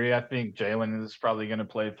 I agree. I think Jalen is probably going to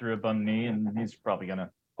play through a bum knee, and he's probably going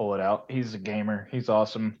to pull it out. He's a gamer. He's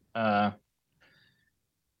awesome. Not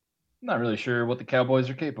really sure what the Cowboys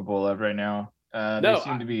are capable of right now. They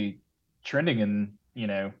seem to be trending in,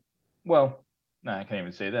 well, no, I can't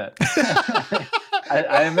even say that.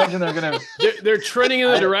 I imagine they're going to. They're trending in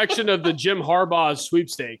the direction of the Jim Harbaugh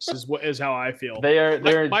sweepstakes. Is how I feel. They're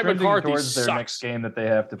Mike trending McCarthy towards their sucks. next game that they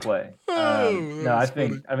have to play. Oh, I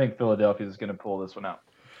think Philadelphia is going to pull this one out.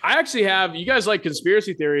 I actually have. You guys like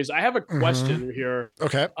conspiracy theories? I have a question here.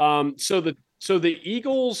 Okay. So the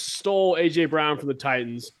Eagles stole AJ Brown from the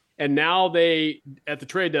Titans, and now they at the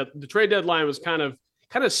trade deadline was kind of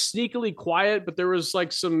sneakily quiet, but there was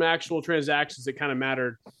like some actual transactions that kind of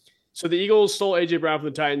mattered. So the Eagles stole AJ Brown from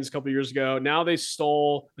the Titans a couple of years ago. Now they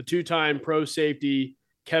stole the two-time pro safety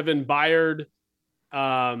Kevin Byard.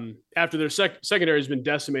 After their secondary has been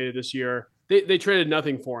decimated this year, they traded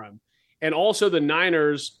nothing for him. And also the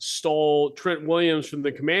Niners stole Trent Williams from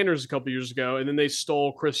the Commanders a couple of years ago, and then they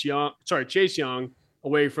stole Chase Young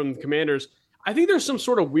away from the Commanders. I think there's some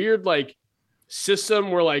sort of weird like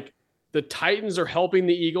system where like the Titans are helping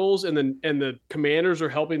the Eagles and the Commanders are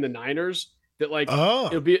helping the Niners. That like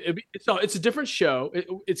it's a different show.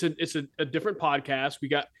 It's a different podcast. We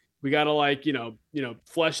got to like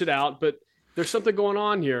flesh it out, but there's something going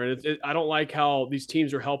on here, and I don't like how these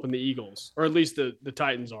teams are helping the Eagles, or at least the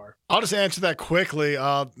Titans are. I'll just answer that quickly.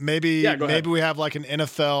 Maybe we have like an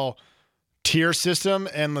NFL tier system,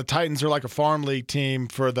 and the Titans are like a farm league team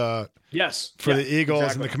for the the Eagles,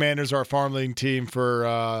 exactly. And the Commanders are a farm league team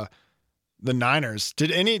for the Niners.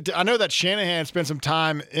 I know that Shanahan spent some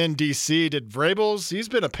time in D.C. Did Vrabel's? He's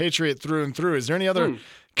been a Patriot through and through. Is there any other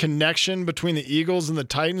connection between the Eagles and the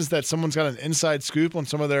Titans that someone's got an inside scoop on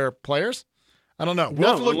some of their players? I don't know. We'll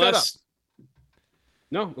have to look that up.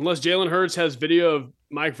 No, unless Jalen Hurts has video of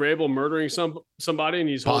Mike Vrabel murdering somebody and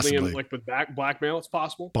he's holding him like with blackmail. It's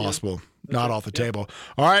possible. Possible. Yeah. Not off the table.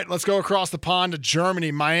 All right, let's go across the pond to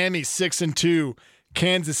Germany. Miami 6-2.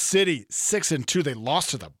 Kansas City 6-2. They lost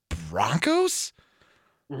to the Broncos?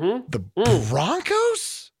 Mm-hmm. The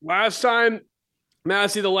Broncos? Last time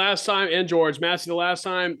the last time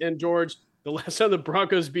the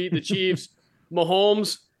Broncos beat the Chiefs,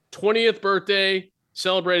 Mahomes' 20th birthday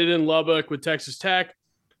celebrated in Lubbock with Texas Tech.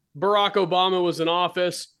 Barack Obama was in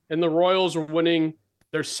office, and the Royals were winning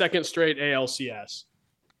their second straight ALCS.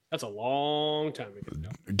 That's a long time ago.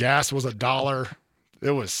 Gas was $1.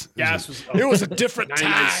 It was a different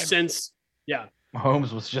 99 time. cents. Yeah.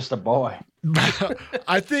 Mahomes was just a boy.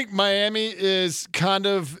 I think Miami is kind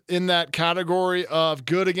of in that category of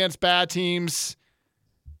good against bad teams.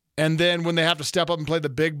 And then when they have to step up and play the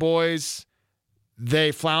big boys,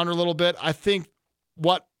 they flounder a little bit. I think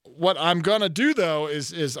what I'm going to do, though,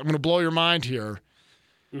 is I'm going to blow your mind here.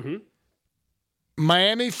 Mm-hmm.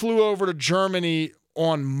 Miami flew over to Germany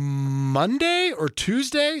on Monday or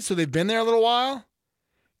Tuesday, so they've been there a little while.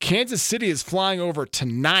 Kansas City is flying over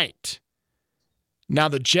tonight. Now,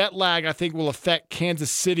 the jet lag, I think, will affect Kansas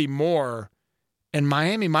City more, and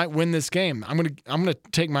Miami might win this game. I'm gonna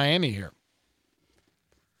take Miami here.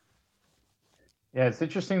 Yeah, it's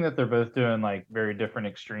interesting that they're both doing like very different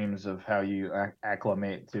extremes of how you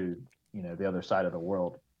acclimate to the other side of the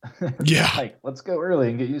world. Yeah, like let's go early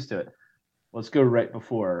and get used to it. Let's go right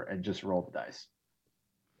before and just roll the dice.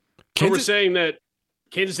 So we're saying that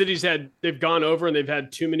Kansas City's they've gone over and they've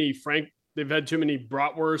had too many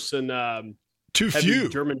bratwursts and too few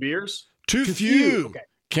German beers. Too few. Okay.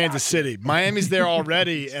 Kansas City. Miami's there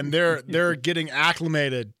already, and they're getting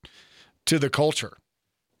acclimated to the culture.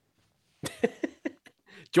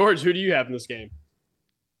 George, who do you have in this game?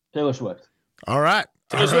 Taylor Swift. All right.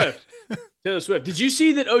 Taylor Swift. Did you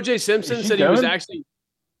see that O.J. Simpson said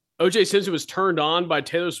O.J. Simpson was turned on by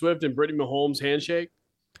Taylor Swift and Brittany Mahomes' handshake?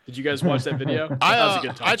 Did you guys watch that video? That was a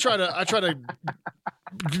good time. I try to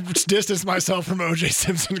distance myself from O.J.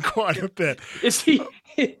 Simpson quite a bit. Is he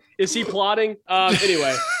plotting?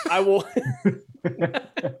 Anyway, I will.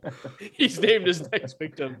 He's named his next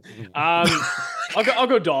victim. I'll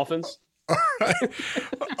go Dolphins.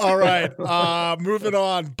 All right. Moving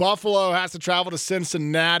on. Buffalo has to travel to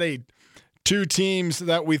Cincinnati. Two teams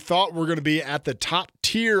that we thought were going to be at the top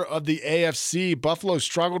tier of the AFC. Buffalo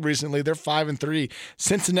struggled recently. They're 5-3.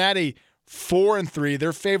 Cincinnati 4-3.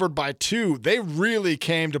 They're favored by 2. They really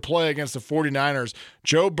came to play against the 49ers.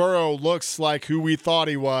 Joe Burrow looks like who we thought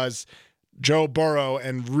he was, Joe Burrow,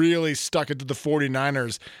 and really stuck it to the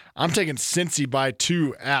 49ers. I'm taking Cincy by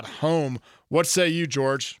 2 at home. What say you,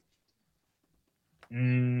 George?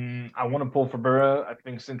 I want to pull for Burrow. I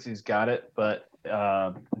think Cincy's got it, but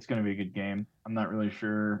it's going to be a good game. I'm not really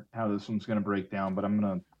sure how this one's going to break down, but I'm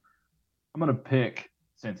gonna pick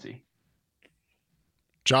Cincy.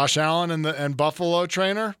 Josh Allen and Buffalo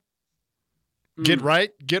Trainer. Get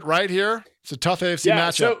right here. It's a tough AFC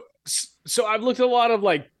matchup. So I've looked at a lot of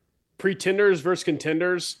like pretenders versus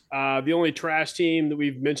contenders. The only trash team that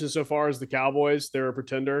we've mentioned so far is the Cowboys. They're a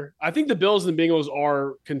pretender. I think the Bills and the Bengals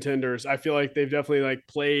are contenders. I feel like they've definitely like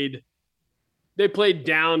played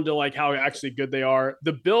down to like how actually good they are.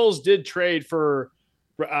 The Bills did trade for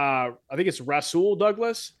I think it's Rasul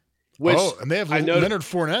Douglas, which and they have Leonard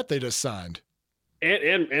Fournette they just signed.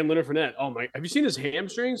 And Leonard Fournette. Oh my! Have you seen his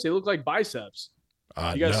hamstrings? They look like biceps.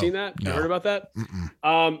 You guys seen that? No. You heard about that?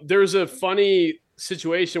 There's a funny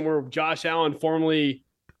situation where Josh Allen formerly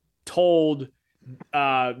told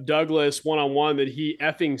Douglas one-on-one that he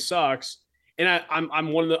effing sucks. And I'm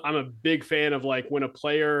a big fan of like when a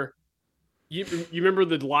player, you remember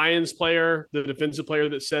the Lions player, the defensive player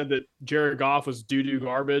that said that Jared Goff was doo-doo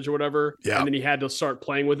garbage or whatever. Yeah. And then he had to start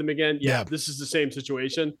playing with him again. Yeah. This is the same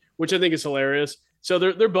situation, which I think is hilarious. So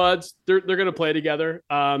they're buds. They're going to play together.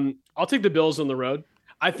 I'll take the Bills on the road.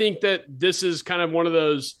 I think that this is kind of one of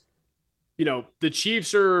those, the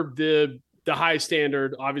Chiefs are the high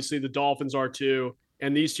standard. Obviously, the Dolphins are too,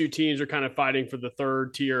 and these two teams are kind of fighting for the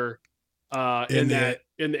third tier in the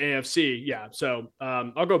AFC. Yeah, so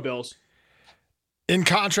I'll go Bills. In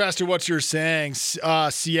contrast to what you're saying,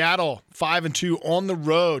 Seattle 5-2 on the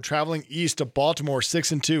road, traveling east to Baltimore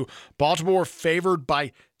 6-2. Baltimore favored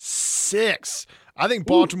by 6. I think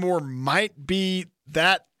Baltimore might be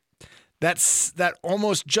that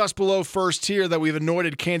almost just below first tier that we've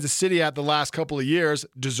anointed Kansas City at the last couple of years,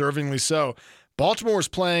 deservingly so. Baltimore is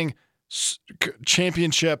playing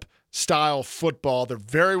championship style football. They're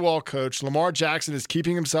very well coached. Lamar Jackson is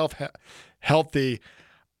keeping himself healthy.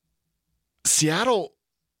 Seattle,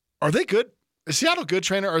 are they good? Is Seattle good,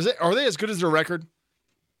 Trainer? Are they as good as their record?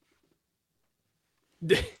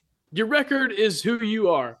 Your record is who you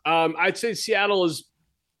are. I'd say Seattle is.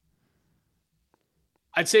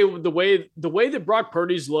 I'd say the way that Brock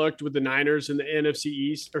Purdy's looked with the Niners in the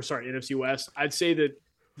NFC West, I'd say that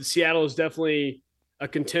the Seattle is definitely a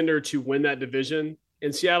contender to win that division.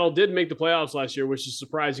 And Seattle did make the playoffs last year, which is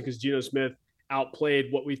surprising because Geno Smith outplayed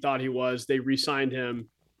what we thought he was. They re-signed him,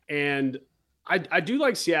 and I do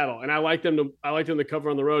like Seattle, and I like them to cover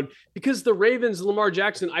on the road because the Ravens, Lamar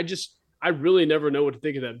Jackson, I really never know what to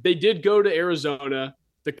think of them. They did go to Arizona.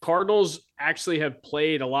 The Cardinals actually have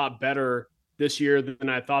played a lot better this year than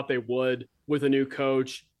I thought they would with a new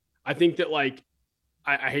coach. I think that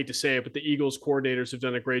I hate to say it, but the Eagles coordinators have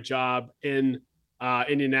done a great job in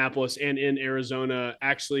Indianapolis and in Arizona,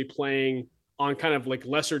 actually playing on kind of like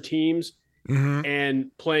lesser teams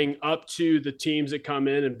and playing up to the teams that come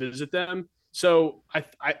in and visit them. So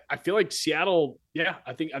I feel like Seattle,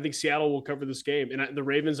 I think Seattle will cover this game. And the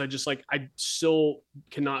Ravens, I still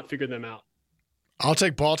cannot figure them out. I'll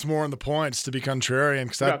take Baltimore in the points to be contrarian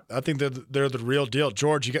because I think they're the real deal.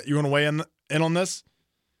 George, you want to weigh in on this?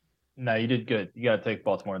 No, you did good. You got to take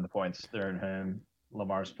Baltimore in the points. They're in home.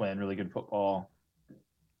 Lamar's playing really good football.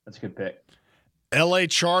 That's a good pick. LA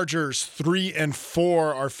Chargers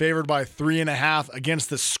 3-4 are favored by 3.5 against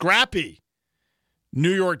the scrappy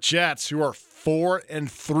New York Jets, who are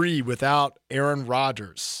 4-3 without Aaron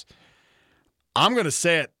Rodgers. I'm going to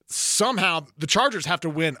say it. Somehow the Chargers have to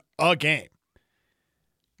win a game.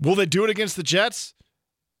 Will they do it against the Jets?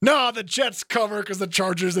 No, the Jets cover because the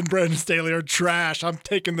Chargers and Brandon Staley are trash. I'm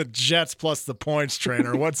taking the Jets plus the points,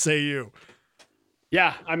 Trainer. What say you?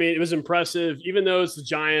 Yeah, I mean, it was impressive. Even though it's the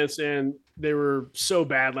Giants and they were so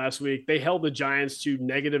bad last week, they held the Giants to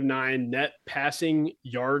 -9 net passing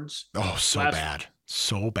yards. Oh, so bad.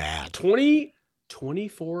 So bad.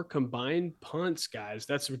 24 combined punts, guys.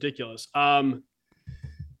 That's ridiculous.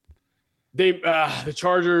 The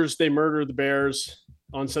Chargers, they murdered the Bears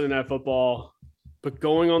on Sunday Night Football, but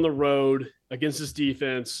going on the road against this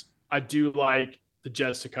defense, I do like the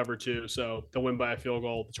Jets to cover too. So they'll win by a field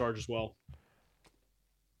goal. The Chargers will.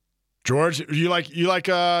 George, you like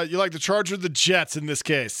the Chargers or the Jets in this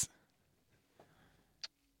case?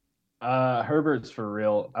 Herbert's for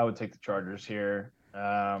real. I would take the Chargers here.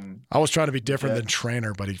 I was trying to be different than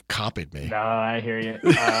Trainer, but he copied me. No, I hear you.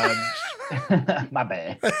 My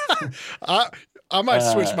bad. I might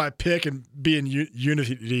switch my pick and be in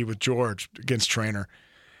unity with George against Trainer.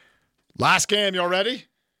 Last game, y'all ready?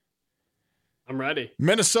 I'm ready.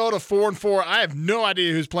 Minnesota 4-4. I have no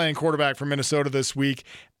idea who's playing quarterback for Minnesota this week.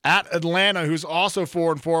 At Atlanta, who's also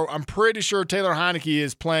 4-4. I'm pretty sure Taylor Heineke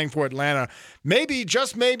is playing for Atlanta. Maybe,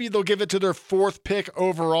 just maybe, they'll give it to their 4th pick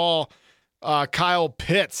overall, Kyle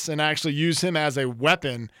Pitts, and actually use him as a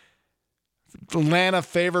weapon. Atlanta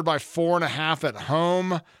favored by 4.5 at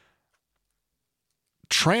home.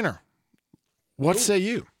 Trainer, what say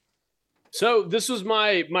you? So this was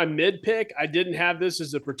my mid pick. I didn't have this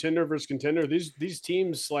as a pretender versus contender. These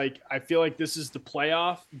teams, I feel like this is the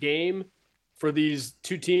playoff game for these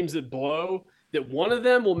two teams that blow, that one of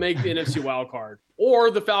them will make the NFC wild card,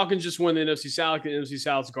 or the Falcons just win the NFC South. The NFC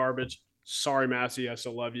South's garbage. Sorry, Massey, I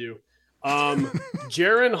still love you.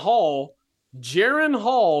 Jaron Hall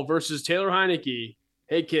versus Taylor Heineke.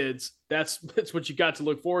 Hey kids, that's what you got to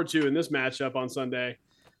look forward to in this matchup on Sunday.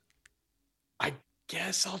 I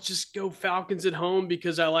guess I'll just go Falcons at home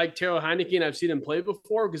because I like Taylor Heineke and I've seen him play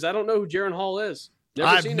before, because I don't know who Jaron Hall is.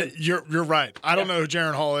 Never seen him. You're right. I don't know who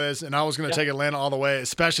Jaron Hall is, and I was going to take Atlanta all the way,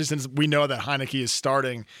 especially since we know that Heineke is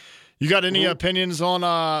starting. You got any opinions on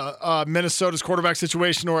Minnesota's quarterback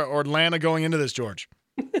situation or Atlanta going into this, George?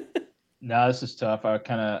 No, this is tough.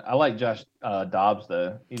 I like Josh Dobbs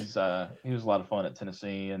though. He was a lot of fun at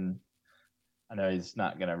Tennessee, and I know he's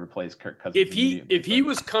not going to replace Kirk Cousins. If he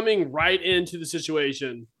was coming right into the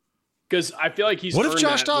situation, because I feel like he's. What if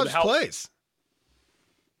Josh Dobbs plays?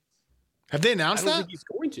 Have they announced that? I don't think he's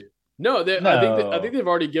going to. No. I think they've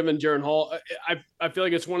already given Jaron Hall. I feel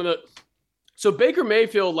like it's one of the. So Baker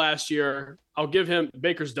Mayfield last year, I'll give him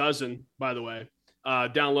Baker's Dozen, by the way.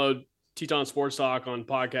 Download Teton Sports Talk on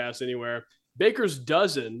podcasts anywhere. Baker's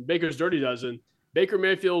Dirty Dozen. Baker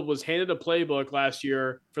Mayfield was handed a playbook last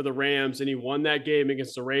year for the Rams, and he won that game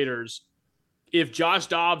against the Raiders. If Josh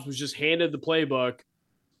Dobbs was just handed the playbook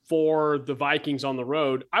for the Vikings on the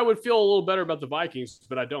road, I would feel a little better about the Vikings,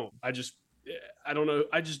 but I don't. I don't know.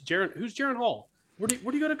 Who's Jaron Hall? Where do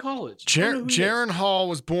you go to college? Jaron Hall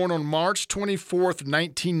was born on March 24th,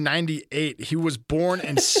 1998. He was born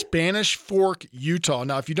in Spanish Fork, Utah.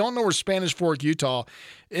 Now, if you don't know where Spanish Fork, Utah,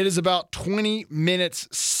 it is about 20 minutes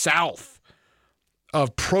south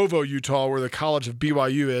of Provo, Utah, where the College of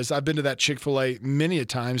BYU is. I've been to that Chick-fil-A many a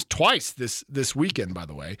times, twice this weekend, by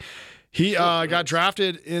the way. He got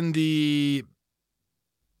drafted in the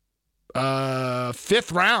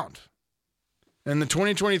 5th round in the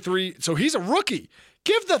 2023. So he's a rookie.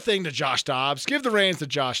 Give the thing to Josh Dobbs. Give the reins to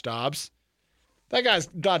Josh Dobbs. That guy's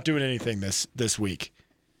not doing anything this week.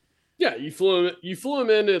 Yeah, you flew him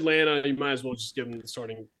into Atlanta. You might as well just give him the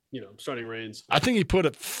starting reins. I think he put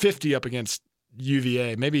a 50 up against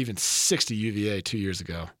UVA, maybe even 60 UVA 2 years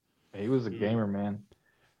ago. He was a gamer, man.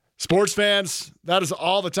 Sports fans, that is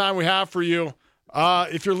all the time we have for you.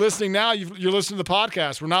 If you're listening now, you're listening to the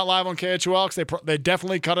podcast. We're not live on KHOL because they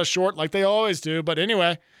definitely cut us short like they always do. But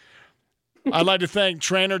anyway, I'd like to thank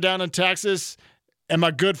Trainor down in Texas and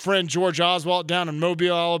my good friend George Oswalt down in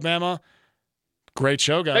Mobile, Alabama. Great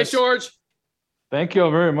show, guys. Thanks, George. Thank you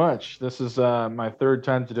all very much. This is my third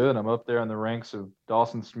time to do it. I'm up there in the ranks of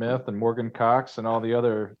Dawson Smith and Morgan Cox and all the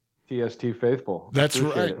other TST faithful. That's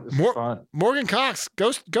right. Fun. Morgan Cox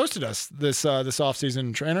ghosted us this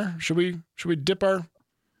offseason. Trainer, should we dip our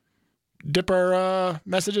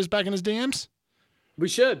messages back in his DMs? We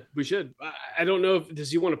should. I don't know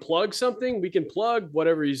does he want to plug something? We can plug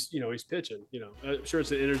whatever he's pitching. I'm sure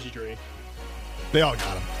it's an energy drink. They all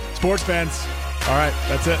got him. Sports fans. All right,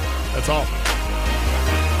 that's it. That's all.